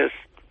just,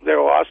 they're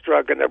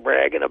awestruck and they're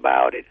bragging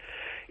about it.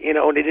 You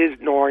know, and it is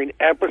 9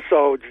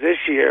 episodes this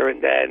year,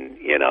 and then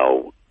you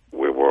know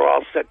we're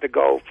all set to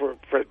go for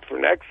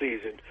next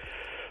season.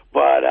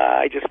 But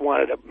I just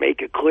wanted to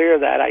make it clear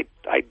that I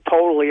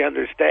totally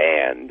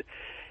understand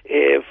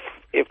if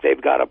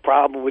they've got a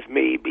problem with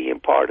me being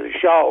part of the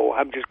show.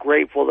 I'm just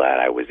grateful that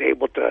I was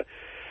able to,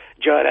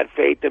 Judd had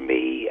faith in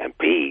me and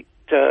Pete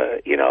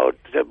to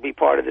be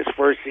part of this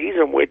first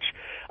season, which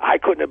I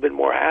couldn't have been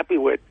more happy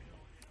with.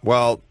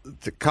 Well,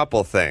 a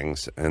couple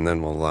things, and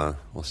then we'll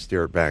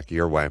steer it back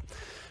your way.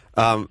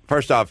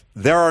 First off,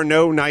 there are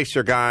no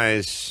nicer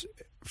guys.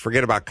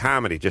 Forget about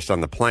comedy, just on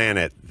the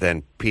planet,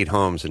 than Pete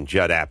Holmes and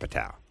Judd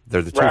Apatow.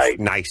 They're the two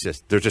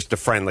nicest. They're just the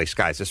friendliest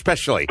guys,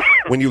 especially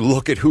when you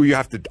look at who you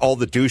have to, all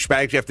the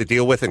douchebags you have to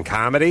deal with in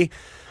comedy.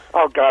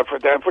 Oh God,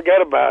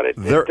 forget about it.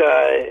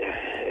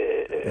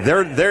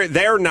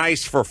 They're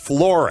nice for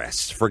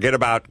florists. Forget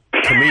about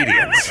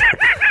comedians.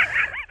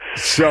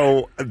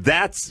 So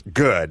that's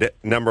good.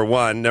 Number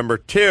one. Number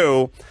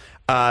two,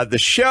 the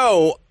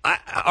show.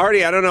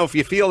 Artie, I don't know if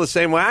you feel the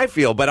same way I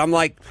feel, but I'm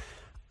like,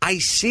 I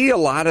see a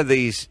lot of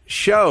these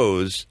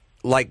shows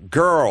like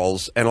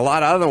Girls and a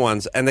lot of other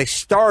ones, and they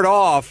start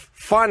off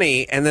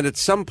funny, and then at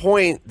some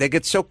point they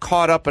get so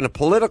caught up in a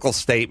political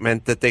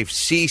statement that they've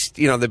ceased,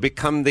 they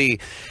become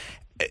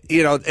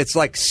it's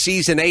like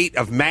season 8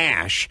 of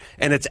MASH,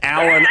 and it's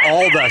Alan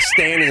Alda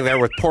standing there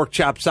with pork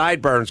chop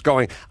sideburns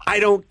going, I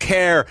don't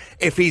care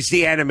if he's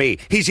the enemy.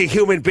 He's a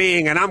human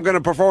being, and I'm going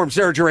to perform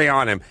surgery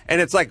on him.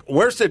 And it's like,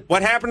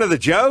 what happened to the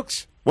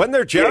jokes? Wasn't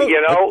there jokes?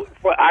 Yeah,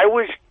 I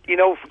was...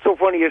 so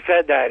funny you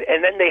said that.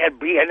 And then they had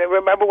and then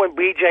remember when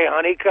B.J.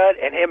 Honeycutt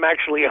and him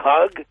actually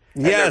hug?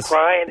 And Yes. they're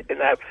crying. And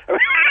that,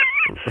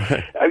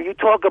 you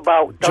talk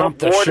about Jump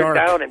the water shark.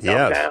 down and dumb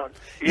Yes. down.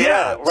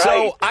 Yeah, right.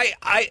 so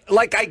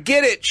I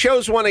get it.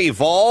 Shows want to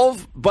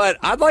evolve, but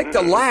I'd like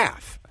to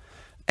laugh.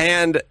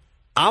 And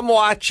I'm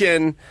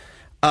watching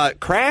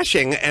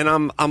Crashing, and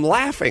I'm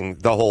laughing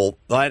the whole.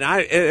 And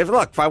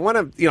if I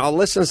want to, I'll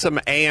listen to some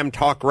AM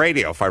talk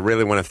radio if I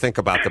really want to think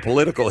about the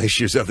political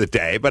issues of the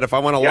day. But if I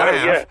want to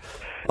laugh,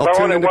 I'll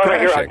tune into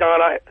Crashing.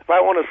 If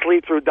I want to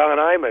sleep through Don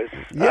Imus,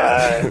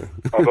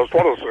 those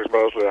 26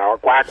 minutes an hour,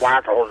 quack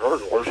quack.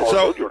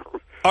 So,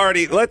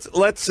 Artie, let's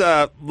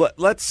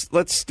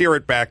steer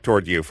it back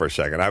toward you for a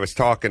second. I was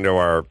talking to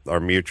our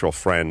mutual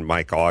friend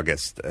Mike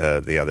August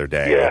the other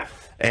day. Yeah.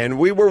 And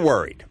we were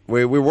worried.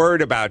 We were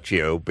worried about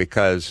you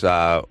because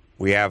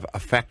we have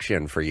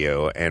affection for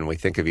you, and we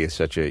think of you as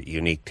such a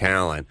unique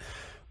talent.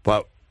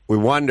 But we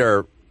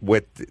wonder,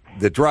 with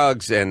the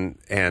drugs and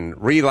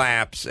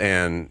relapse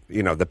and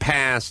the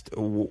past,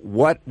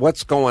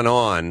 what's going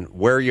on?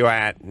 Where are you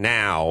at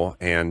now?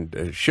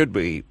 And should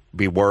we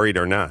be worried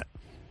or not?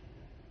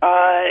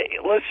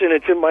 Listen,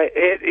 it's in my.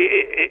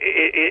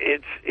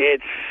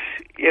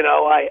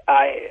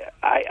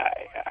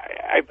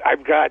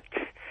 I've got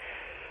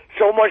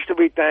so much to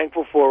be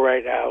thankful for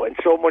right now, and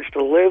so much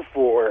to live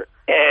for,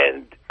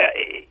 and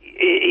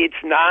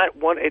it's not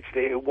one.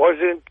 It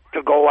wasn't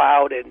to go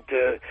out and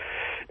to.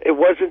 It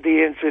wasn't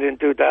the incident in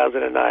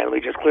 2009. Let me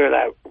just clear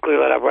that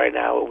up right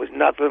now. It was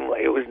nothing.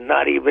 It was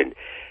not even.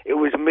 It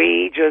was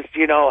me just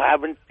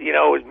having. It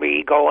was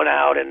me going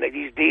out and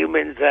these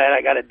demons that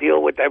I got to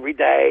deal with every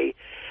day.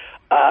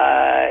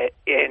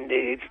 And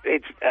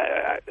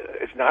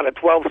it's not a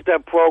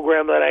 12-step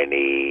program that I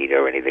need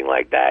or anything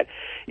like that.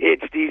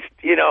 It's these,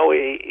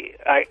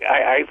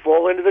 I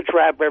fall into the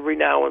trap every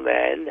now and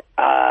then.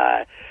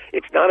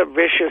 It's not a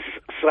vicious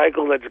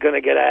cycle that's going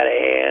to get out of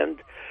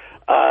hand.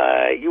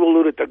 You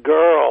alluded to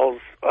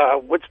girls.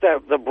 What's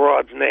the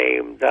broad's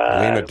name?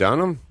 Lena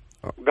Dunham?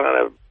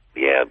 Dunham,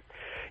 yeah.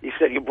 You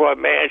said you brought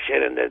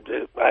Manchin,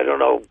 and I don't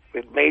know,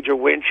 Major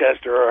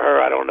Winchester or her.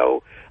 I don't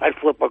know. I'd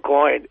flip a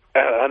coin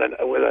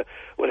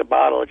with a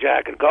bottle of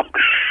Jack and Coke.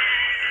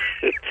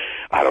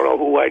 I don't know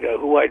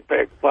who I'd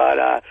pick, but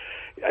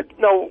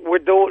no, we're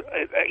doing.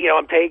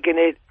 I'm taking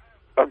it.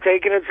 I'm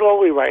taking it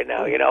slowly right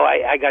now.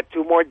 I got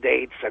 2 more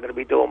dates. I'm going to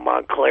be doing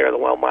Montclair, the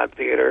Wellmont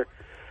Theater,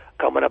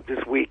 coming up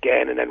this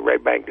weekend, and then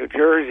Red Bank, New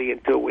Jersey, in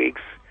 2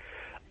 weeks.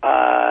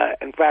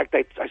 In fact,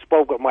 I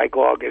spoke with Mike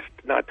August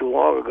not too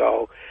long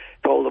ago.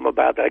 Told him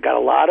about that. I got a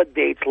lot of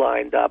dates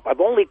lined up. I've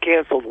only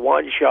canceled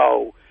 1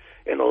 show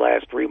in the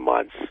last 3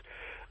 months,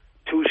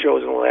 2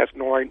 shows in the last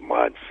 9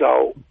 months.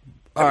 So,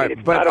 all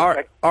right, but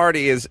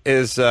Artie is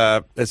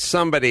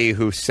somebody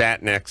who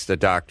sat next to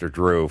Dr.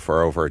 Drew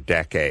for over a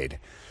decade.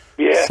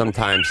 Yeah.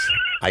 Sometimes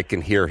I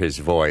can hear his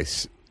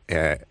voice,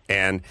 and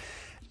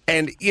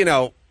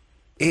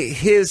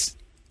his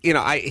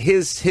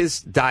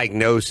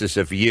diagnosis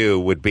of you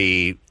would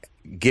be,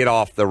 get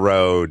off the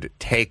road,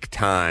 take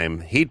time.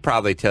 He'd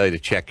probably tell you to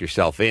check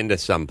yourself into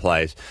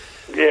someplace.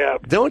 Yeah.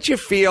 Don't you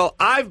feel,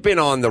 I've been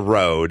on the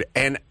road,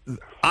 and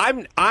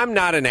I'm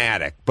not an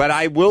addict, but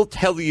I will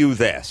tell you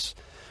this.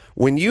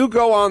 When you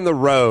go on the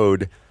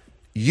road,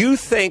 you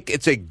think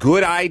it's a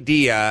good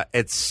idea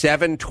at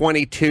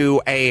 7:22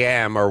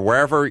 a.m. or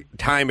wherever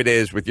time it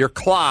is with your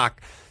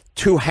clock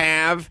to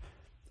have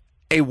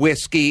a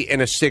whiskey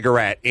and a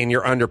cigarette in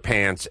your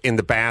underpants in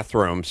the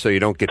bathroom so you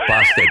don't get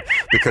busted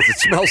because it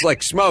smells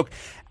like smoke.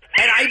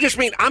 And I just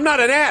mean, I'm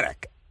not an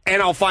addict,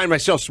 and I'll find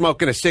myself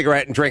smoking a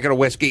cigarette and drinking a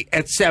whiskey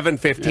at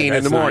 7:15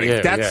 in the morning.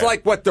 That's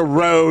like what the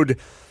road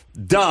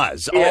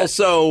does. Yeah.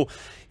 Also,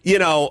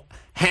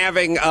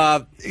 having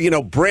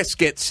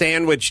brisket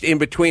sandwiched in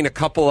between a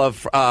couple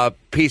of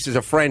pieces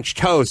of French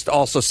toast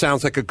also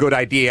sounds like a good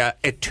idea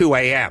at 2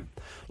 a.m.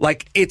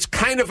 Like, it's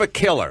kind of a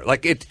killer.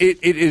 Like, it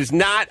is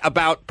not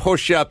about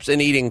push-ups and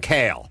eating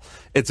kale.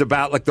 It's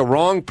about, like, the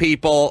wrong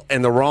people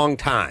and the wrong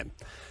time.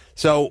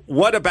 So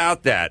what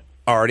about that,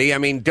 Artie? I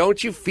mean,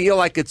 don't you feel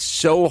like it's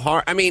so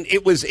hard? I mean,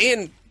 it was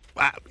in,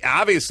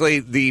 obviously,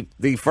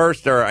 the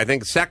first or, I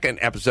think, second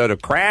episode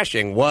of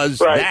Crashing was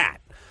that.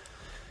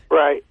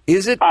 Right.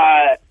 Is it?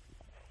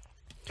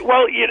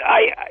 Well,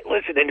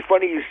 listen. And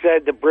funny you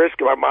said the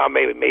brisket. My mom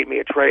made me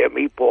a tray of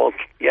meatballs.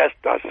 Yes,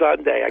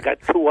 Sunday. I got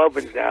 2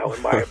 ovens now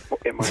in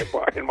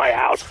my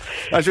house.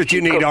 That's what you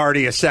need,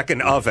 Artie. A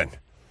second oven.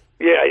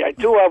 Yeah,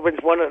 2 ovens.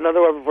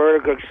 Another oven for her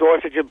to cook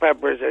sausage and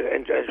peppers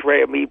and a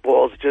tray of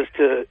meatballs, just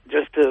to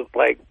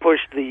like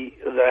push the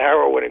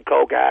heroin and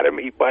coke out of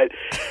me. But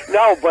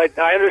no, but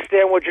I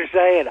understand what you're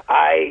saying.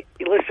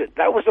 Listen.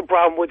 That was the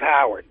problem with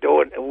Howard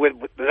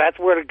that's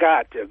where it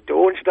got to,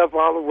 doing stuff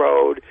on the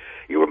road.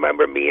 You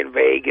remember me in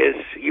Vegas.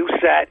 You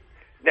sat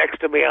next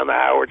to me on the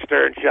Howard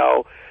Stern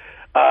show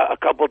a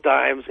couple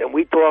times, and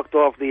we talked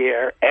off the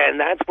air. And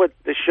that's what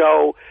the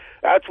show.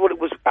 That's what it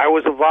was. I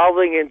was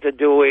evolving into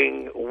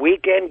doing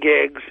weekend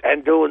gigs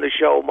and doing the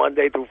show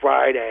Monday through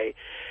Friday,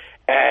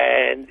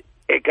 and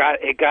it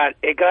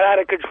got out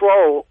of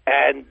control,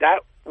 and that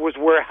was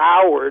where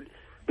Howard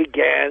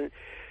began.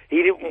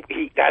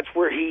 That's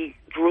where he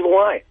drew the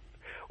line.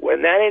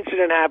 When that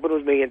incident happened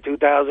with me in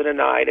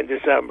 2009 in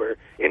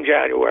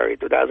January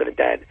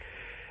 2010,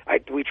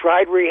 we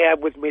tried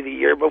rehab with me the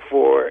year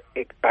before.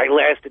 I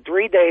lasted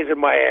 3 days in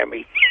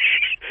Miami.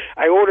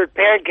 I ordered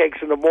pancakes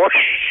in the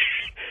morning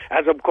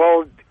as I'm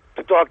called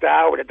to talk to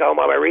Howard and tell him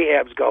how my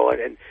rehab's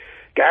going. And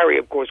Gary,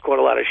 of course, caught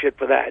a lot of shit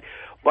for that.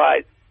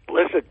 But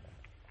listen,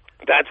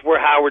 that's where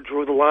Howard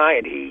drew the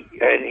line. He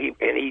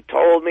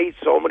told me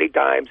so many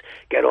times,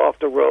 get off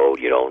the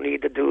road. You don't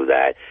need to do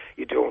that.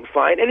 You're doing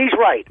fine. And he's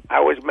right. I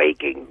was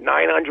making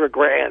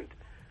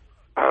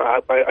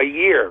 $900,000 a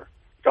year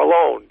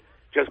alone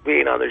just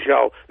being on the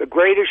show, the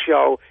greatest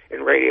show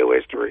in radio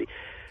history.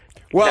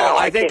 Well, now,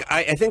 I think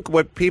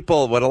what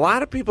a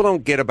lot of people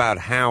don't get about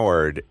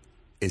Howard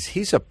is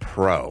he's a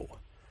pro.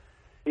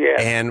 Yeah.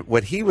 And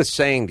what he was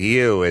saying to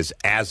you is,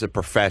 as a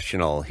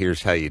professional,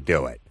 here's how you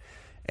do it.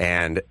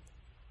 And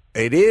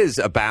it is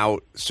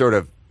about sort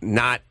of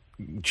not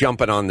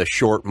jumping on the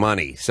short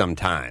money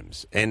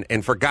sometimes. And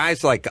for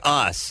guys like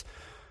us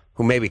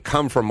who maybe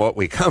come from what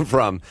we come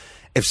from,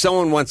 if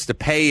someone wants to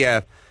pay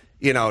you,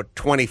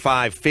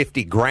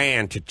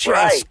 $25,000-$50,000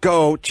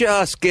 to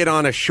just get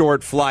on a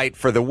short flight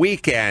for the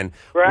weekend.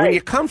 Right. When you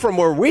come from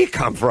where we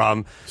come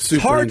from, Super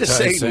it's hard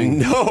enticing. to say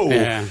no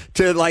Yeah.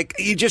 to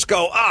you just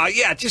go,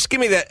 just give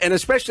me that. And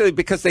especially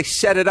because they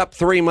set it up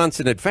 3 months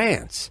in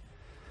advance.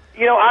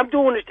 I'm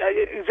doing this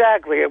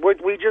exactly.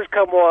 We just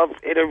come off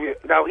interview.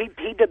 Now he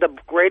did the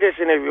greatest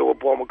interview with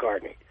Paul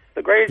McCartney,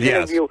 the greatest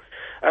interview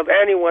of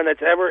anyone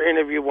that's ever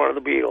interviewed one of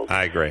the Beatles.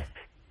 I agree.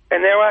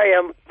 And there I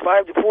am,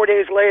 5 to 4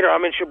 days later.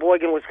 I'm in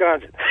Sheboygan,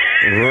 Wisconsin.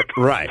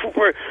 Right. I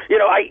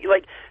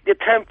like the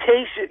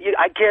temptation.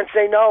 I can't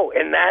say no,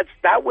 and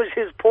that was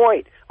his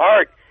point.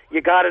 Art, you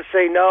got to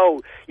say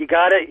no. You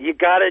got to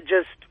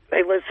just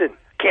hey, listen.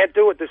 Can't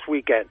do it this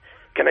weekend.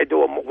 Can I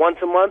do it once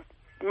a month?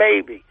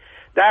 Maybe.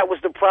 That was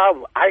the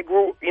problem. I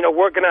grew,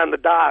 working on the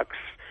docks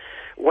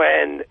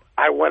when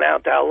I went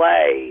out to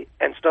L.A.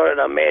 and started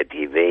on Mad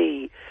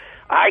TV.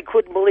 I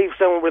couldn't believe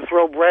someone would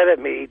throw bread at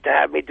me to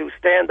have me do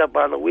stand-up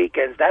on the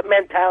weekends. That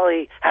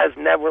mentality has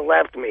never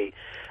left me.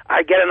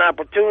 I get an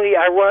opportunity,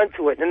 I run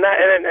to it, and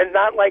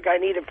not like I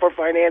need it for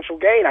financial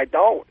gain. I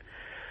don't.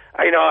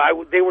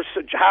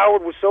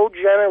 Howard was so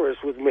generous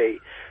with me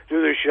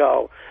through the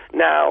show.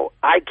 Now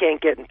I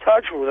can't get in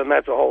touch with him.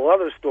 That's a whole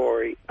other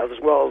story, as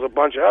well as a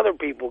bunch of other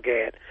people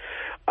can't.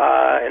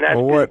 And that's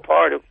been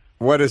part of.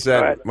 What does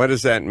that? What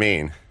does that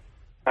mean?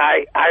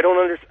 I don't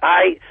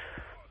understand.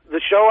 The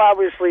show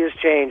obviously has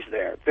changed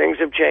there. Things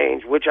have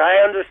changed, which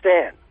I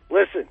understand.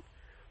 Listen,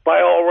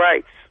 by all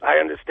rights, I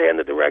understand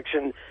the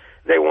direction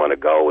they want to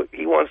go.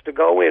 He wants to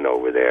go in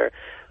over there,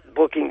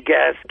 booking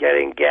guests,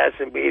 getting guests,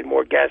 and being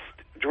more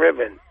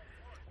guest-driven,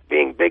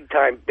 being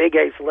big-time,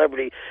 big-A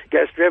celebrity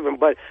guest-driven.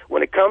 But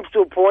when it comes to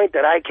a point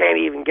that I can't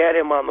even get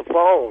him on the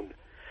phone,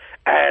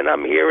 and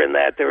I'm hearing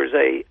that there's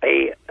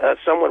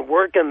someone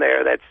working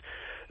there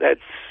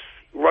that's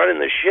running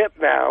the ship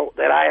now,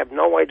 that I have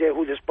no idea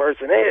who this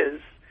person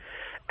is,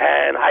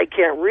 and I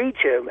can't reach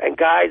him, and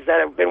guys that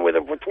have been with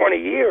him for 20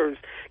 years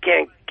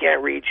can't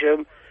reach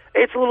him.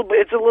 It's a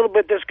little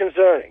bit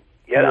disconcerting.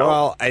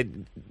 Well,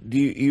 do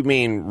you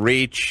mean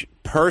reach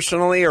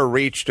personally or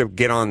reach to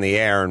get on the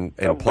air and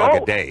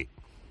plug a date?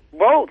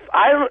 Both.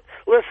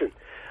 Listen.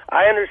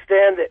 I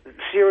understand that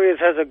Sirius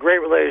has a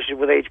great relationship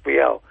with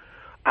HBO.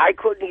 I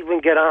couldn't even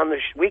get on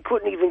we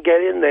couldn't even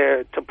get in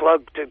there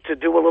to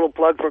do a little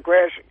plug for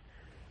Crashing,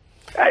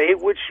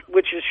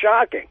 which is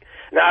shocking.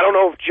 Now, I don't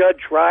know if Judd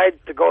tried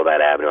to go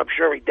that avenue. I'm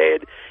sure he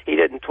did. He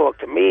didn't talk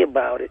to me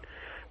about it.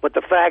 But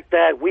the fact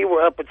that we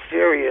were up at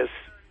Sirius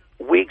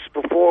weeks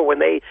before when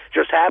they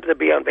just happened to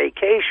be on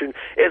vacation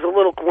is a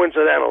little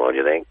coincidental, don't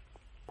you think?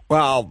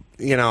 Well,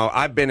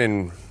 I've been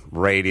in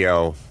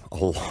radio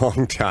a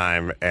long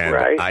time, and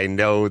I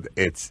know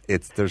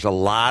there's a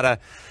lot of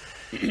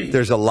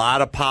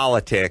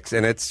politics,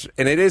 and it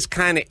is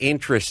kind of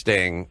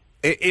interesting.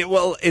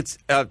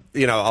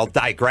 I'll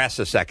digress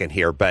a second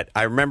here, but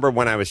I remember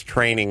when I was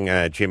training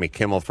Jimmy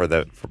Kimmel for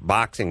the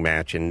boxing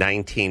match in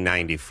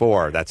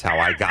 1994. That's how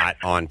I got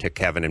onto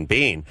Kevin and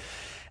Bean.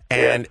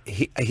 And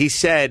he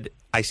said,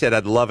 I said,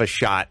 I'd love a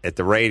shot at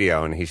the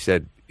radio. And he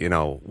said,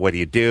 what do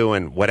you do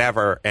and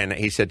whatever. And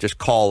he said, just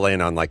call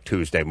in on like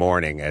Tuesday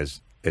morning as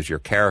your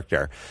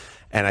character.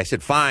 And I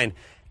said, fine.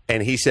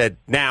 And he said,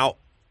 now,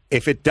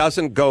 if it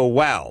doesn't go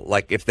well,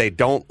 like if they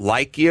don't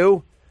like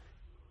you,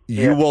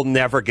 you will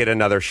never get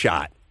another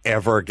shot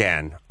ever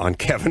again on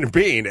Kevin and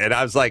Bean. And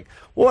I was like,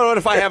 well, what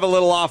if I have a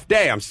little off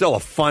day? I'm still a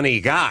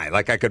funny guy.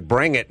 Like, I could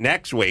bring it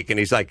next week. And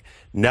he's like,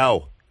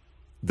 no,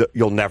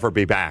 you'll never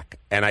be back.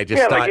 And I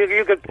just thought, like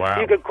you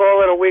could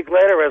call in a week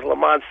later as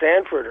Lamont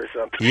Sanford or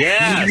something.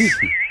 Yes.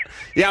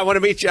 I want to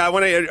meet you.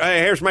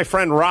 Here's my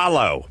friend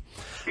Rollo.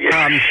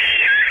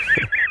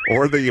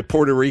 Or the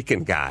Puerto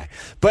Rican guy.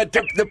 But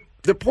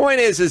the point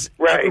is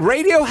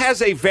radio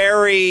has a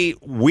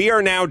we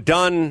are now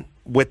done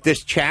with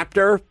this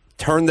chapter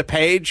turn the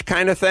page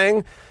kind of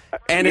thing.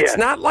 And it's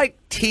not like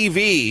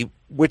TV,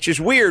 which is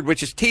weird,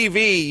 which is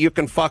TV, you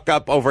can fuck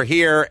up over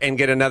here and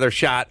get another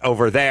shot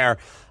over there.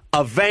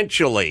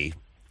 Eventually,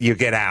 you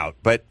get out.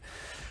 But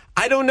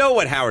I don't know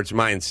what Howard's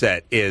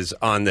mindset is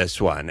on this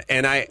one.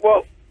 And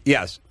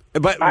yes.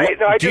 But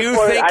do you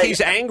think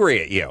he's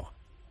angry at you?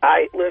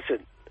 Listen,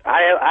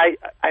 I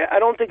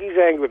don't think he's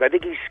angry. I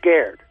think he's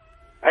scared.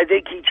 I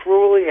think he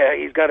truly,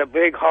 he's got a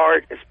big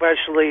heart,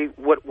 especially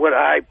what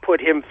I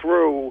put him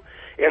through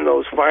in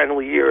those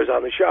final years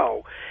on the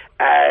show.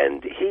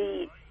 And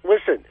he was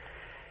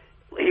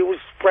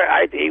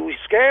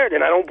scared,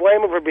 and I don't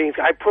blame him for being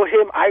scared.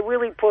 I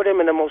really put him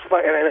in the most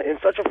in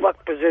such a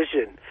fucked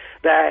position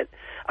that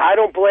I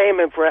don't blame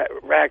him for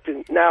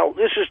acting. Now,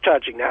 this is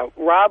touching. Now,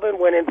 Robin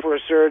went in for a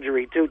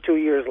surgery 2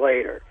 years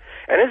later.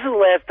 And this is the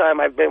last time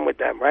I've been with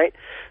them, right?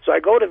 So I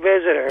go to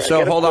visit her.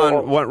 So hold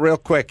on, real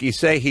quick. You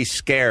say he's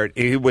scared.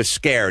 He was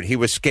scared. He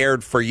was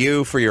scared for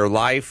you, for your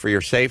life, for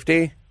your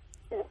safety?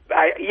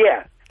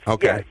 Yeah.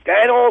 Okay.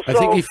 Yeah. And also, I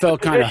think he felt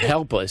kind of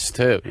helpless,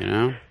 too, you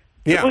know?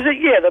 Yeah.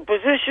 The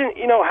position,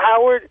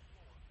 Howard,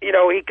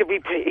 he could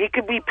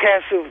be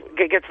passive,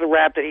 gets the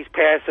rap that he's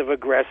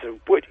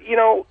passive-aggressive. But,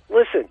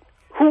 listen,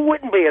 who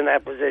wouldn't be in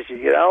that position,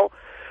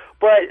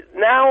 But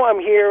now I'm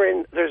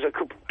hearing there's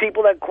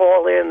people that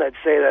call in that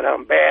say that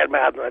I'm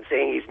bad-mouthing. I'm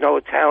saying he's no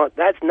talent.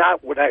 That's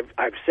not what I've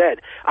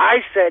said.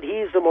 I said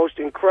he's the most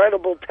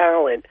incredible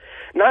talent,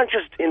 not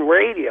just in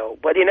radio,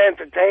 but in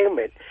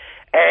entertainment.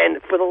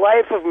 And for the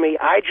life of me,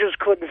 I just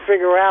couldn't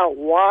figure out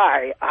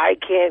why I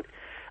can't,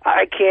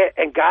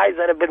 and guys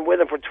that have been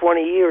with him for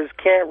 20 years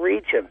can't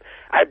reach him.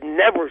 I've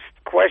never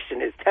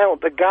questioned his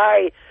talent. The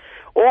guy,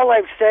 all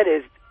I've said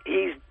is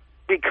he's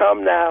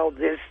become now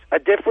a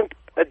different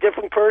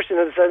person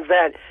in the sense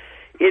that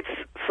it's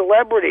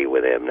celebrity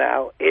with him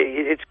now.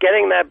 It's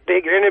getting that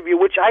big interview,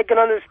 which I can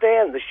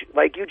understand.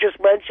 Like you just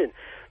mentioned,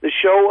 the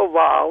show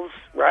evolves,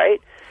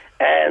 right?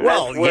 And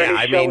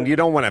mean, you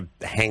don't want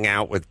to hang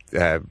out with,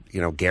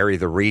 Gary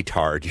the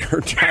retard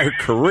your entire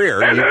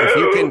career.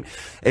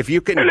 If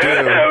you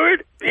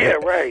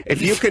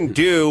can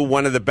do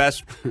one of the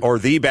best or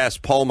the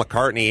best Paul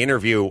McCartney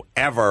interview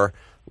ever,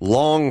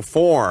 long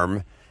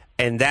form.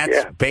 And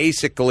that's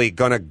basically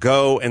going to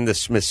go in the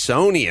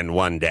Smithsonian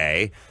one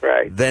day.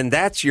 Right. Then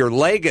that's your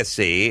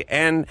legacy.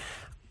 And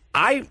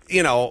I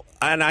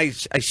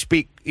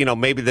speak,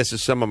 maybe this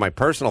is some of my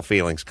personal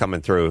feelings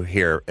coming through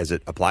here as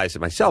it applies to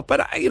myself.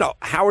 But,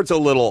 Howard's a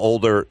little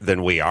older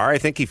than we are. I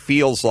think he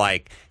feels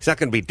like he's not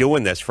going to be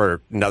doing this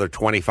for another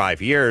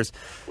 25 years.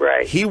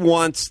 Right. He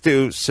wants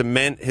to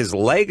cement his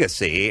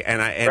legacy.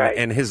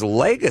 And his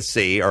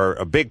legacy, or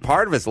a big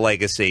part of his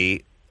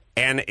legacy,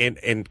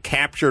 and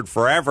captured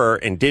forever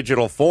in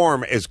digital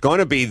form, is going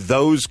to be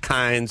those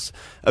kinds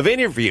of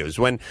interviews.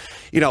 When,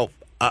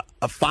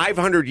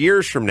 500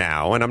 years from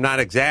now, and I'm not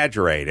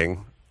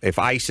exaggerating, if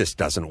ISIS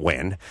doesn't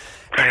win,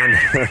 and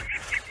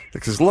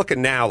because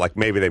looking now like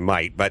maybe they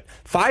might, but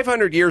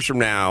 500 years from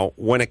now,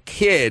 when a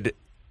kid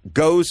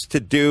goes to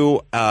do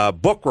a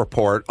book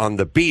report on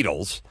the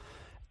Beatles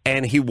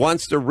and he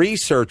wants to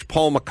research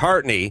Paul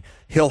McCartney,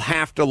 he'll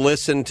have to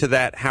listen to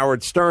that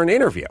Howard Stern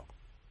interview.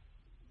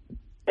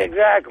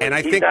 Exactly. And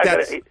I think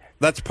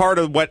that's part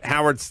of what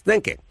Howard's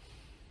thinking.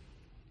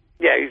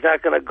 Yeah, he's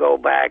not going to go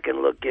back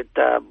and look at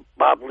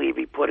Bob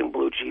Levy putting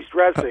blue cheese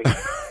dressing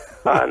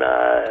on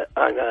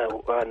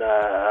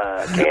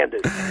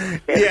Candace.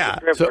 Yeah.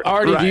 So,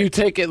 Artie, do you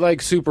take it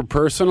like super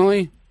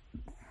personally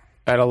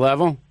at a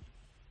level?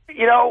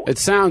 It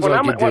sounds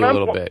like you do a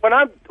little bit. When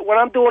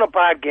I'm doing a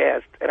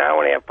podcast, and I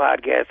only have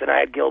podcasts, and I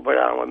had Gilbert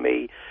on with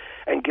me,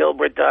 and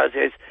Gilbert does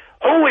his,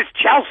 who is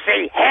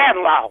Chelsea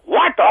Handler?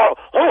 What the?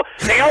 Who?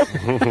 They don't,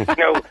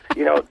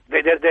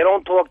 they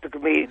don't talk to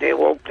me. They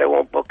won't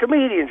book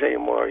comedians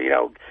anymore.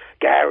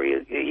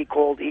 Gary, he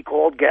called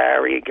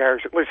Gary.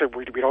 Gary said, "Listen,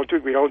 we don't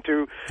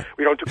do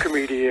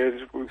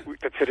comedians.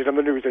 That's it on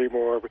the news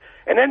anymore."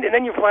 And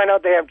then you find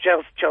out they have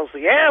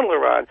Chelsea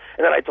Handler on.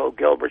 And then I told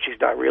Gilbert she's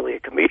not really a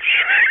comedian.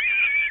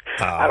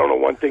 I don't know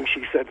one thing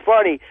she said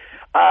funny.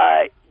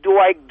 Do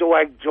I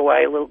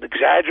a little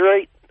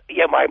exaggerate?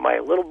 Yeah, my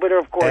little bit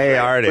of course. Hey,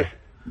 Artie.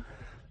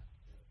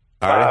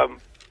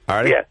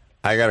 Artie? Yeah.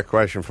 I got a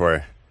question for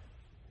you.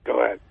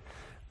 Go ahead.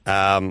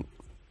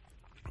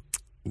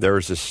 There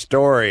was a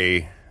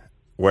story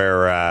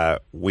where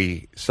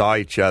we saw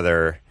each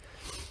other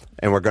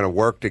and we're going to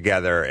work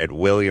together at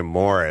William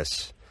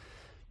Morris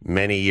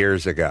many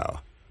years ago.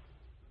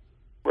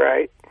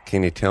 Right.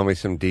 Can you tell me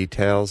some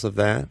details of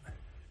that?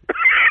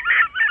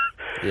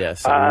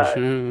 Yes.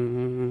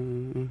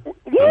 I'm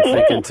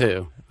thinking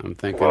too.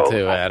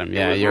 Adam.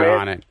 Yeah, you're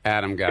on it.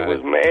 Adam got it.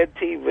 It was Mad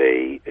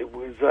TV. It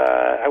was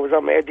I was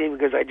on Mad TV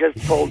because I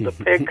just told the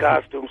pig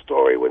costume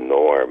story with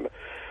Norm,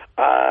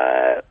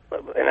 and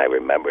I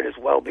remembered as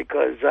well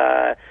because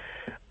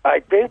I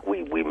think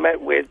we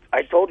met with.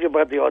 I told you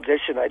about the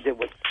audition I did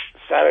with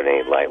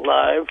Saturday Night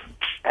Live,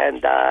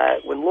 and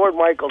when Lord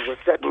Michaels was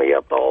setting me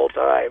up the whole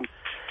time,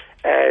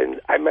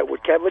 and I met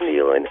with Kevin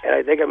Nealon, and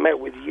I think I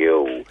met with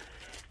you.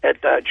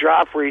 at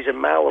Joffrey's in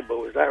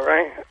Malibu. Is that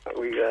right?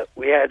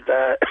 We had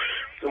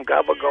some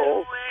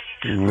gabagool.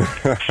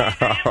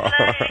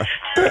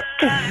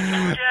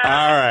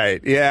 All right,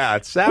 yeah,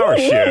 it's Sour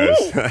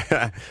Shoes.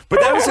 But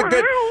that was a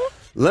good.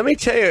 Let me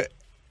tell you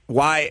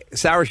why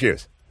Sour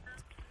Shoes.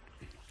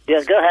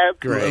 Yeah, go ahead.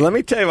 Great. Let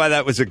me tell you why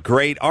that was a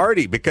great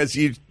Artie, because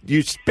you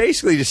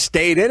basically just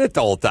stayed in it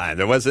the whole time.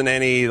 There wasn't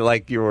any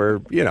like you were,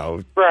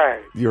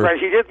 right. Right.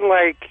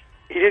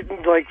 He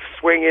didn't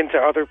swing into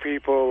other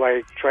people,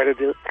 like try to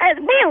do.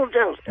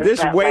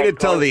 This waited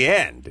till the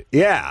end.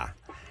 Yeah.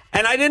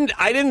 And I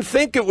didn't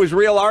think it was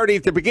real Artie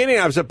at the beginning.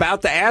 I was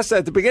about to ask that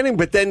at the beginning,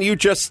 but then you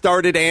just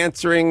started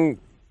answering.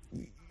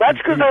 That's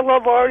because I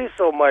love Artie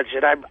so much,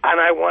 and I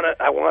want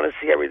to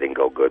see everything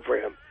go good for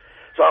him.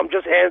 So I'm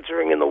just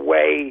answering in the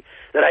way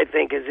that I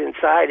think is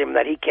inside him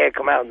that he can't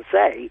come out and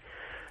say,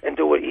 and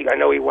do what I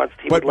know he wants.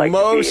 He would like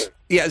to see.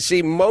 Yeah.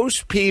 See,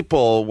 most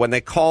people when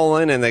they call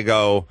in and they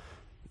go,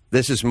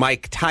 "This is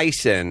Mike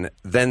Tyson,"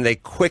 then they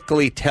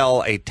quickly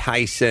tell a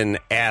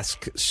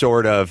Tyson-esque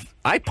sort of,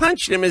 "I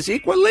punched him as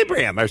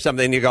equilibrium" or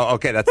something. You go,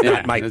 "Okay, that's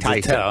not Mike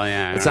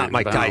Tyson. It's not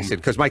Mike Tyson,"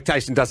 because Mike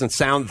Tyson doesn't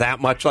sound that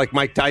much like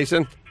Mike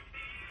Tyson.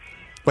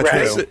 But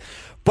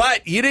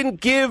but you didn't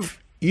give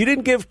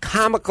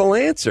comical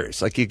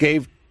answers. Like you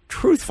gave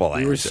truthful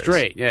answers. You were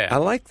straight. Yeah, I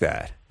like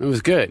that. It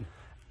was good.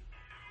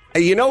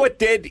 You know what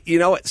did? You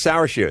know what?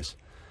 Sour Shoes.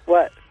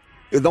 What?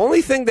 The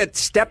only thing that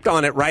stepped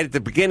on it right at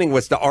the beginning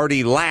was the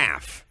Artie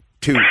laugh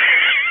to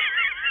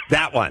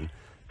that one.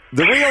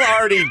 The real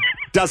Artie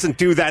doesn't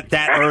do that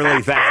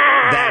early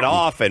that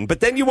often. But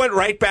then you went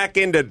right back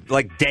into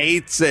like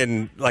dates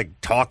and like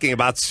talking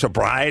about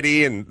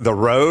sobriety and the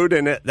road,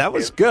 and that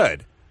was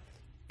good.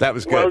 That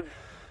was good.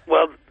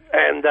 Well,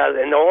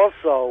 and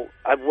also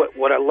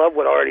what I love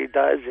what Artie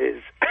does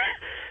is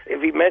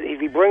if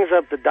he brings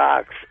up the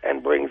docs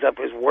and brings up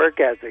his work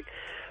ethic.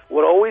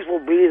 What always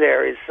will be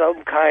there is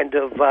some kind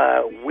of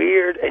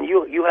weird, and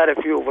you had a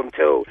few of them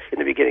too in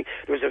the beginning.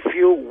 There was a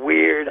few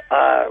weird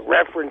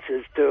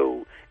references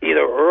to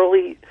either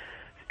early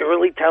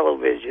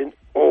television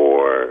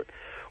or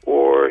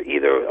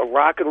either a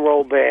rock and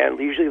roll band,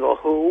 usually the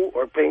Who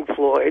or Pink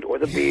Floyd or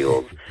the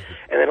Beatles,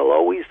 and then he'll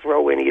always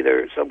throw in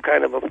either some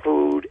kind of a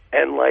food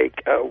and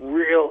like a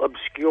real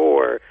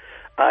obscure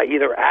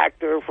either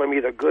actor from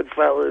either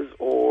Goodfellas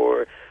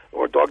or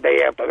Dog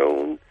Day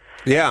Afternoon.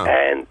 Yeah,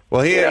 and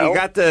well, he'll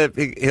get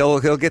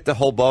the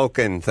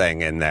Hoboken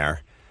thing in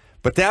there,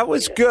 but that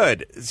was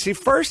good. See,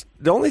 first,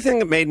 the only thing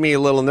that made me a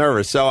little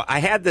nervous. So I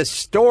had this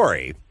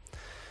story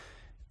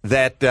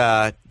that,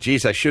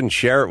 geez, I shouldn't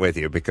share it with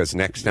you because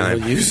next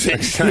time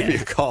you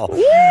call,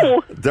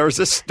 there's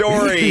a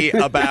story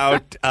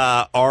about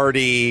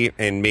Artie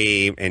and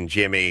me and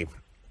Jimmy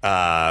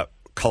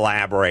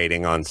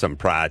collaborating on some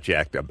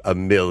project a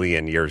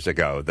million years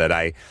ago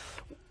that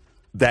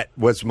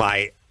was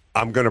my.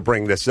 I'm going to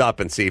bring this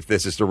up and see if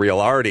this is the real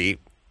Artie.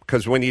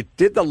 Because when you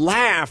did the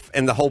laugh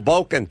and the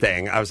Hoboken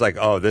thing, I was like,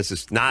 oh, this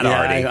is not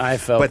Artie. I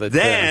felt but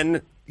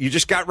then you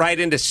just got right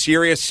into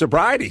serious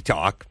sobriety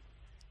talk.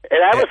 And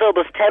I was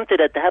almost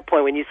tempted at that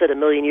point when you said a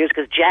million years,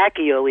 because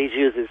Jackie always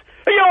uses,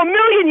 a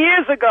million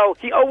years ago.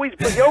 He always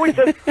says,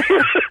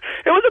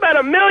 it was about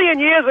a million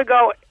years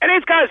ago. And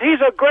this guy's, he's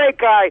a great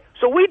guy.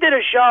 So we did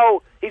a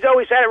show, he's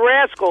always said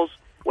Rascals.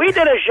 We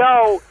did a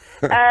show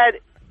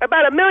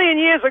about a million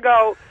years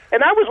ago.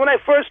 And that was when I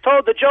first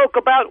told the joke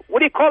about, what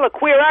do you call a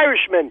queer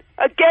Irishman?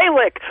 A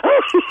Gaelic.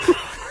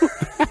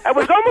 I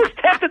was almost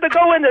tempted to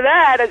go into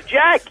that as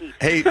Jackie.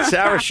 Hey,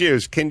 Sour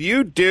Shoes, can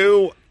you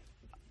do...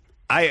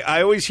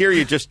 I always hear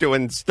you just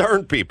doing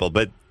Stern people,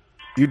 but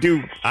you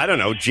do, I don't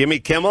know, Jimmy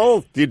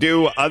Kimmel? Do you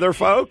do other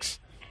folks?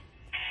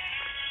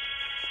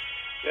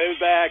 David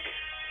back.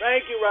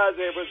 Thank you, Roz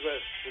Abrams.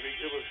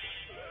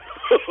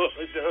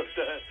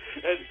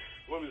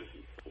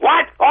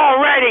 What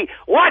already?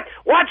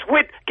 What's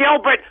with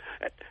Gilbert?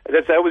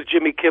 That was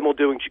Jimmy Kimmel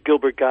doing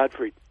Gilbert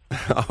Gottfried.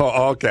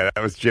 Oh, okay.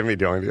 That was Jimmy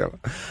doing it. All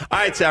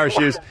right, Sour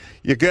Shoes.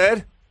 You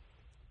good?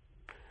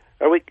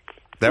 Are we?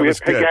 That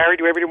was good. Hey, Gary,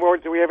 do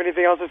we have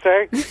anything else to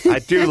say? I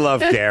do love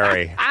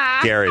Gary.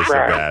 Gary's the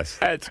best.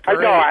 That's great.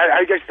 I know.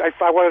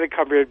 I wanted to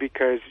come here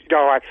because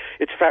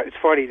it's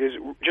funny. There's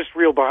just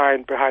real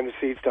behind the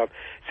scenes stuff.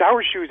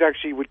 Sour Shoes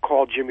actually would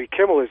call Jimmy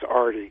Kimmel as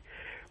Artie.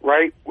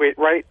 Right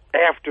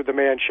after the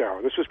Man Show.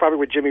 This was probably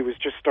when Jimmy was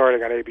just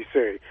starting on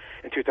ABC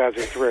in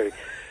 2003.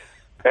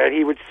 And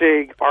he would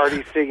sing,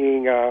 Artie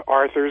singing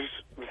Arthur's,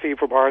 the theme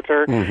from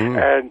Arthur,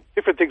 and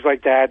different things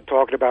like that,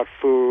 talking about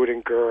food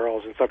and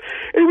girls and stuff.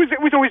 It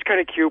was always kind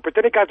of cute, but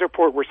then it got to a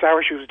point where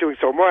Sour Shoes was doing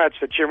so much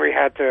that Jimmy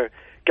had to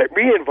get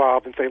me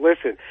involved and say,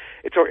 listen,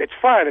 it's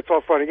fun, it's all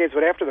fun and games,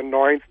 but after the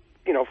 9th,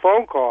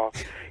 phone call,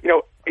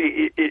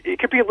 it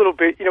could be a little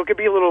bit,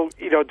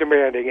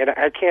 demanding, and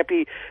I can't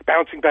be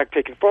bouncing back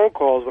taking phone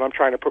calls when I'm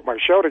trying to put my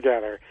show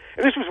together.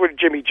 And this was when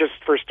Jimmy just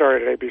first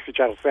started at ABC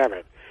Channel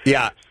 7.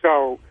 Yeah.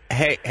 So.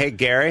 Hey,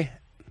 Gary.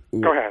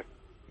 Go ahead.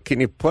 Can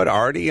you put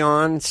Artie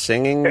on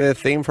singing the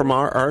theme from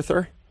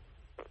Arthur?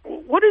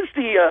 what is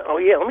the? Oh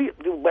yeah, let me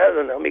do better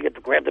than that. Let me get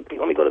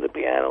let me go to the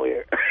piano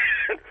here.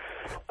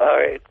 All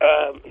right.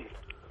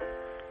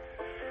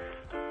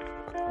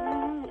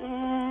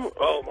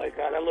 Oh my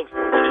God, that looks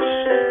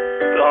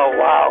delicious. Oh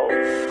wow.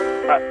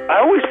 I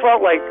always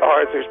felt like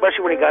Arthur,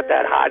 especially when he got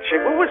that hot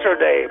chick. What was her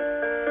name?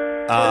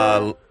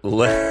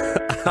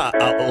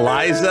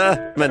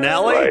 Liza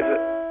Minnelli?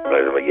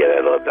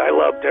 Yeah, I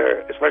loved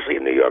her, especially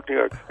in New York.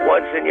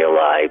 Once in your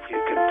life, you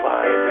can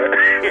find her.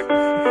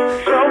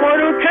 Someone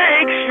who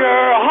takes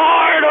your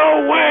heart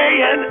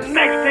away, and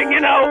next thing you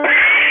know,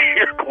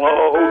 you're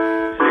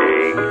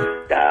closing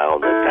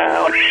down the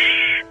town.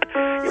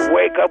 You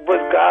wake up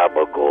with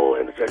gabagool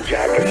and some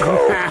Jack and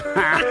Coke.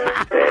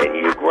 Then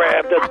you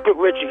grab the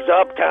Richie's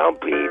Uptown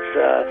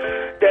Pizza.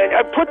 Then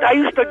I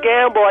used to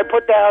gamble. I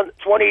put down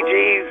 20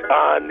 G's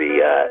on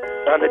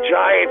the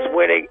Giants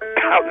winning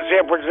out in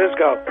San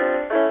Francisco.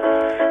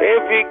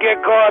 If you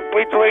get caught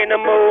between the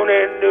moon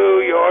and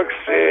New York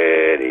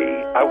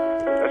City.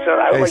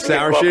 Hey,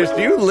 Sour Shoes,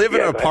 do you live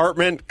in an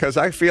apartment? Because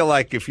I feel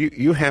like if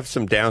you have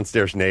some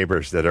downstairs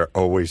neighbors that are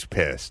always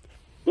pissed.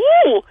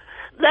 Ooh.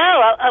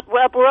 No,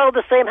 we're all in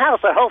the same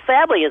house. Our whole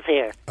family is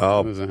here.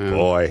 Oh,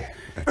 boy.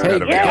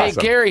 Hey,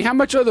 awesome. Gary, how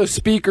much are those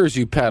speakers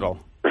you pedal?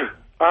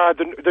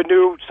 The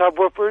new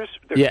subwoofers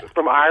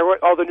from Iowa.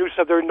 Oh, the new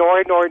sub. They're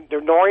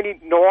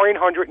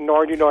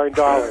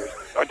 $999.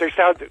 They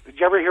sound. Did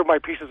you ever hear my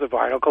pieces of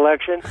vinyl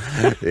collection?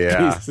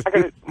 Yeah. I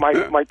got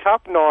my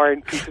top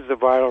 9 pieces of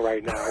vinyl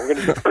right now. We're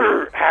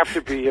gonna have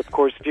to be, of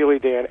course, Steely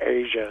Dan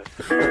Asia.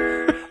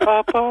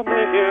 Up on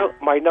the hill.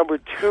 My number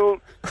 2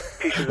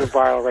 pieces of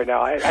vinyl right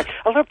now. I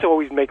love to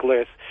always make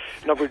lists.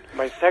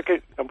 My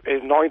second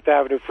is 9th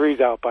Avenue Freeze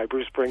Out by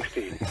Bruce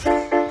Springsteen.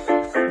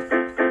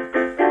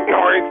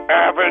 9th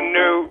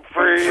Avenue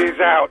Freeze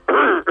Out.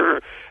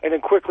 And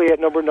then quickly at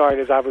number 9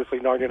 is obviously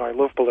 99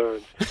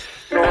 Luftballons.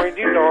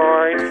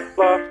 99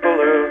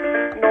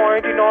 Luftballons.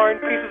 99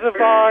 pieces of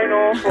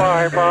vinyl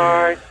fly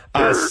by.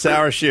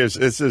 Sour Shoes,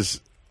 this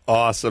is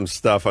awesome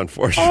stuff.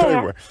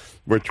 Unfortunately,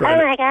 we're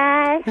trying. Oh my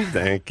God!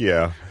 Thank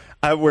you.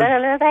 Do you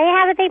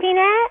have a baby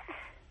net?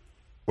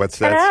 What's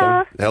that?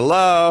 Song?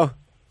 Hello.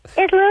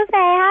 It's Lupe.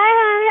 Hi,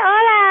 honey.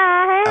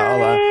 Hola.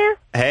 Hola.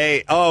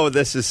 Hey. Oh,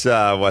 this is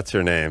what's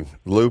her name?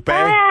 Lupe.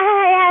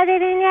 Hi,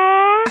 baby net.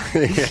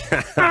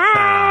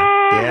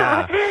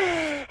 Yeah.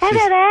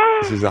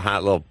 She's a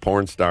hot little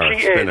porn star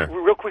spinner.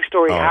 Real quick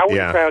story. How we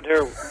found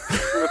her.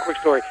 Real quick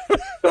story.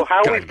 So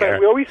how we found.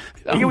 We always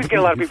get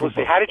a lot of people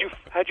say, "How did you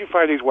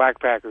find these whack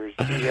packers?"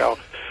 You know.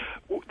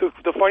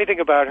 The funny thing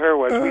about her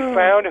was we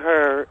found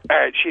her,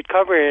 she'd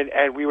come in,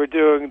 and we were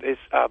doing this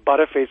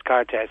Butterface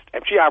contest,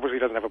 and she obviously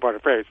doesn't have a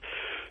Butterface.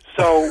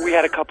 So we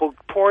had a couple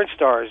porn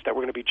stars that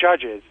were going to be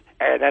judges,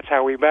 and that's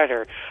how we met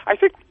her. I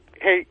think,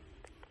 hey,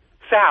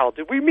 Sal,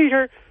 did we meet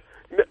her?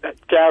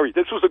 Gary,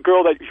 this was a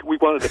girl that we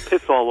wanted to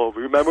piss all over.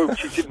 Remember?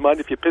 She didn't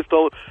mind if you pissed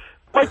all over.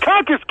 My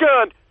cock is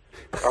gone!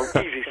 Oh,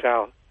 easy,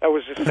 Sal. That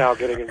was just Sal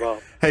getting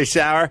involved. Hey,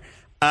 Sour.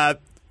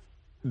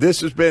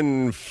 This has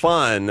been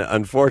fun.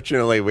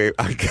 Unfortunately,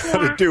 I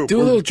got to do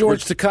a little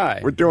George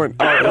Takei. We're doing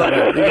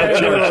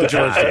George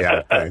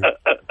Takei.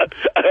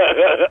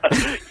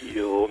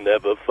 You'll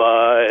never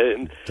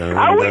find.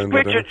 I always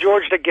picture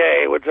George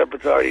Takei. What's up?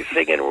 It's already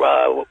singing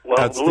Blue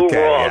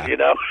Walls, you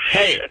know.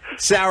 Hey,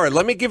 Sour,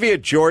 let me give you a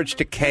George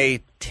Takei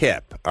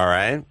tip. All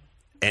right,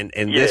 and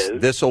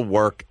this will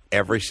work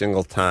every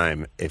single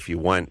time if you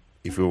want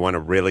to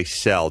really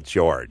sell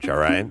George. All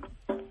right.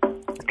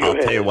 I'll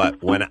tell you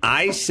what, when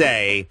I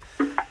say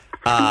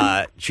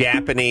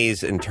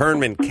Japanese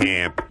internment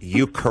camp,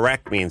 you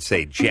correct me and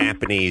say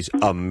Japanese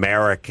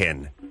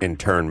American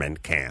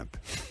internment camp.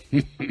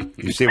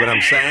 You see what I'm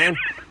saying?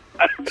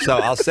 So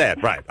I'll say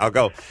it, right. I'll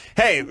go,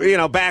 hey,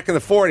 back in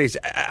the 40s,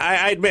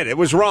 I admit it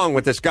was wrong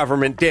what this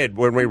government did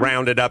when we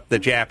rounded up the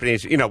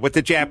Japanese, with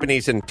the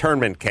Japanese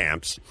internment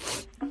camps.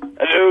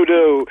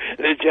 No,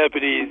 the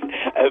Japanese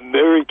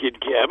American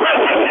camp.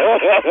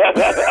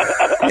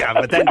 Yeah,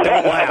 but then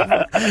don't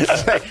laugh.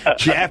 Say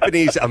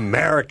Japanese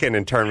American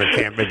internment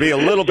camp. Maybe a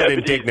little bit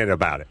indignant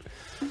about it.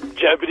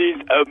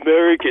 Japanese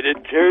American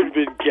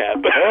internment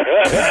camp.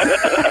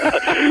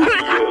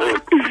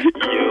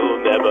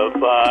 You'll never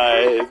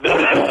find.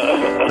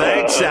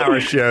 Thanks, Sour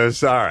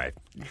Shoes. All right.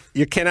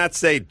 You cannot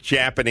say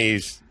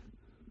Japanese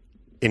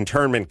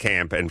internment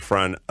camp in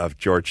front of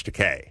George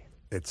Takei.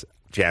 It's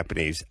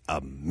Japanese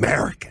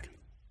American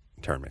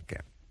internment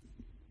camp.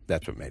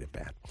 That's what made it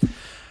bad.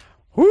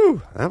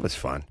 Whew, that was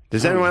fun.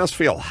 Does anyone else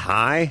feel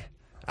high?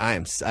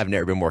 I've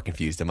never been more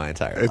confused in my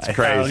entire life. It's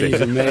crazy. Oh,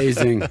 he's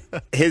amazing.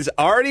 His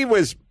Artie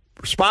was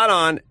spot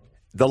on.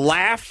 The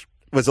laugh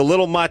was a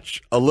little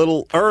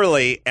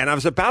early, and I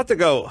was about to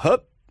go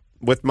hup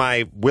with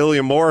my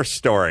William Morris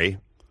story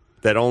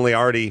that only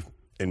Artie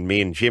and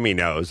me and Jimmy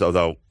knows,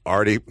 although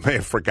Artie may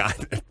have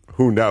forgotten it.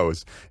 Who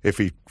knows if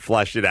he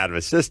flushed it out of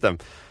his system.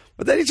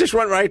 But then he just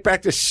went right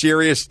back to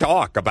serious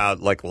talk about,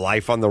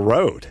 life on the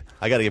road.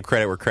 I got to give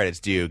credit where credit's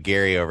due.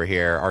 Gary over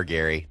here, our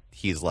Gary,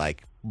 he's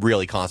like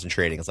really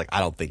concentrating. It's like, I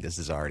don't think this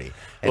is Artie.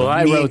 And Well,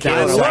 I me wrote and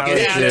down Caleb Sour looked at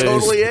it, Shoes. it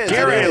totally is.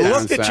 Gary, I It is.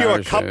 looked at you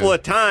a couple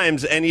of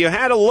times, and you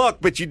had a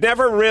look, but you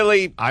never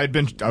really. I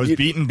was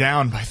beaten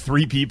down by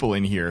 3 people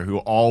in here who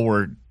all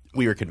were.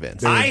 We were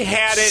convinced. I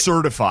had it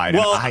certified.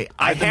 Well, I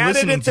had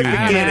it at the beginning.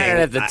 I had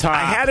it at the top. I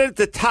had it at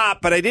the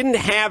top, but I didn't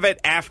have it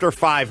after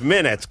 5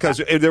 minutes because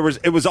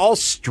it was all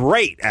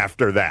straight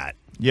after that.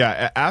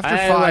 Yeah, after I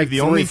had 5, like the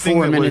only 4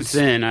 thing that minutes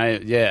was in,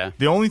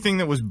 the only thing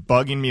that was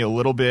bugging me a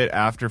little bit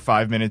after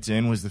 5 minutes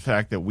in was the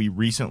fact that we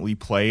recently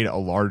played a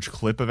large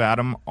clip of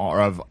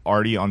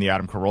Artie on the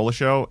Adam Carolla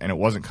show, and it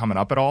wasn't coming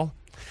up at all.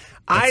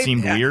 That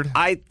seemed weird.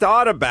 I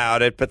thought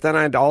about it, but then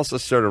I'd also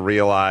sort of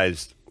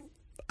realized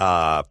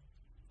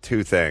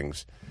 2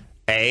 things.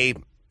 A,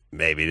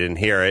 maybe he didn't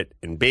hear it,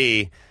 and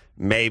B,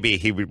 maybe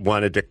he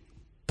wanted to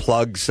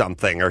plug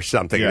something or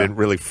something. Yeah. He didn't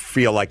really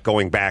feel like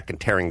going back and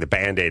tearing the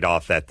Band-Aid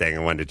off that thing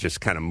and wanted to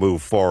just kind of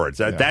move forward.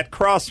 So that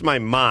crossed my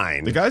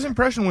mind. The guy's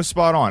impression was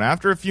spot on.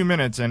 After a few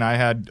minutes, and I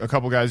had a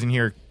couple guys in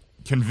here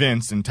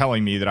convinced and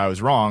telling me that I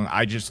was wrong,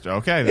 I just,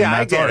 okay, then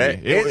that's I get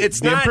Artie. it.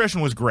 The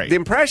impression was great. The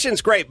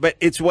impression's great, but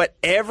it's what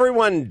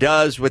everyone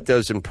does with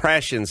those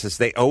impressions is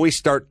they always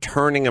start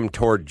turning them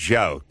toward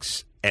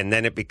jokes, and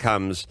then it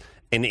becomes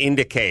an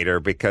indicator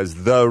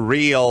because the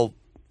real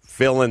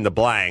fill in the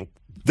blank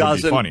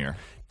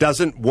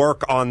doesn't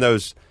work on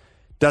those,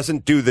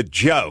 doesn't do the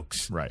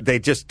jokes. Right. They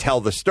just tell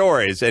the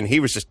stories, and he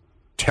was just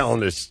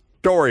telling his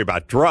story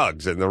about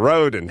drugs and the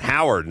road and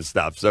Howard and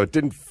stuff, so it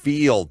didn't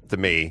feel to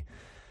me.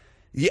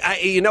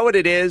 You know what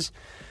it is?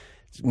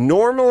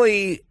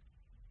 Normally,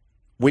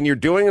 when you're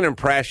doing an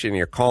impression,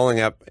 you're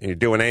calling up and you're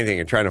doing anything,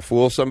 you're trying to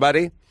fool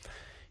somebody,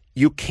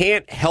 you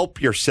can't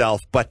help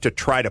yourself but to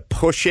try to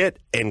push it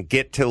and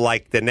get to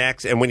like the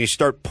next. And when you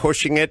start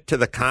pushing it to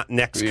the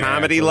next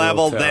comedy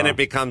level, then it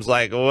becomes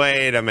like,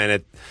 wait a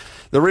minute.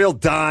 The real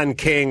Don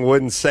King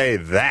wouldn't say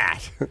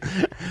that.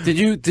 Did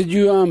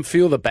you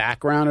feel the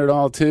background at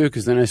all too?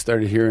 Because then I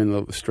started hearing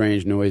the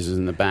strange noises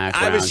in the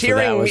background. I was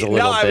hearing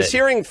I was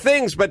hearing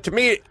things, but to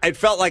me it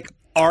felt like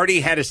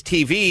Artie had his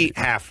TV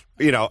half,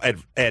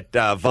 at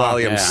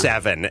volume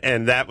 7,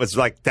 and that was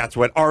like that's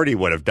what Artie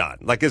would have done.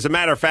 Like as a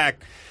matter of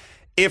fact,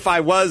 if I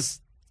was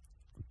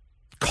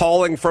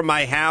calling from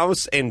my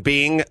house and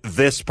being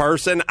this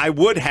person, I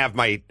would have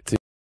my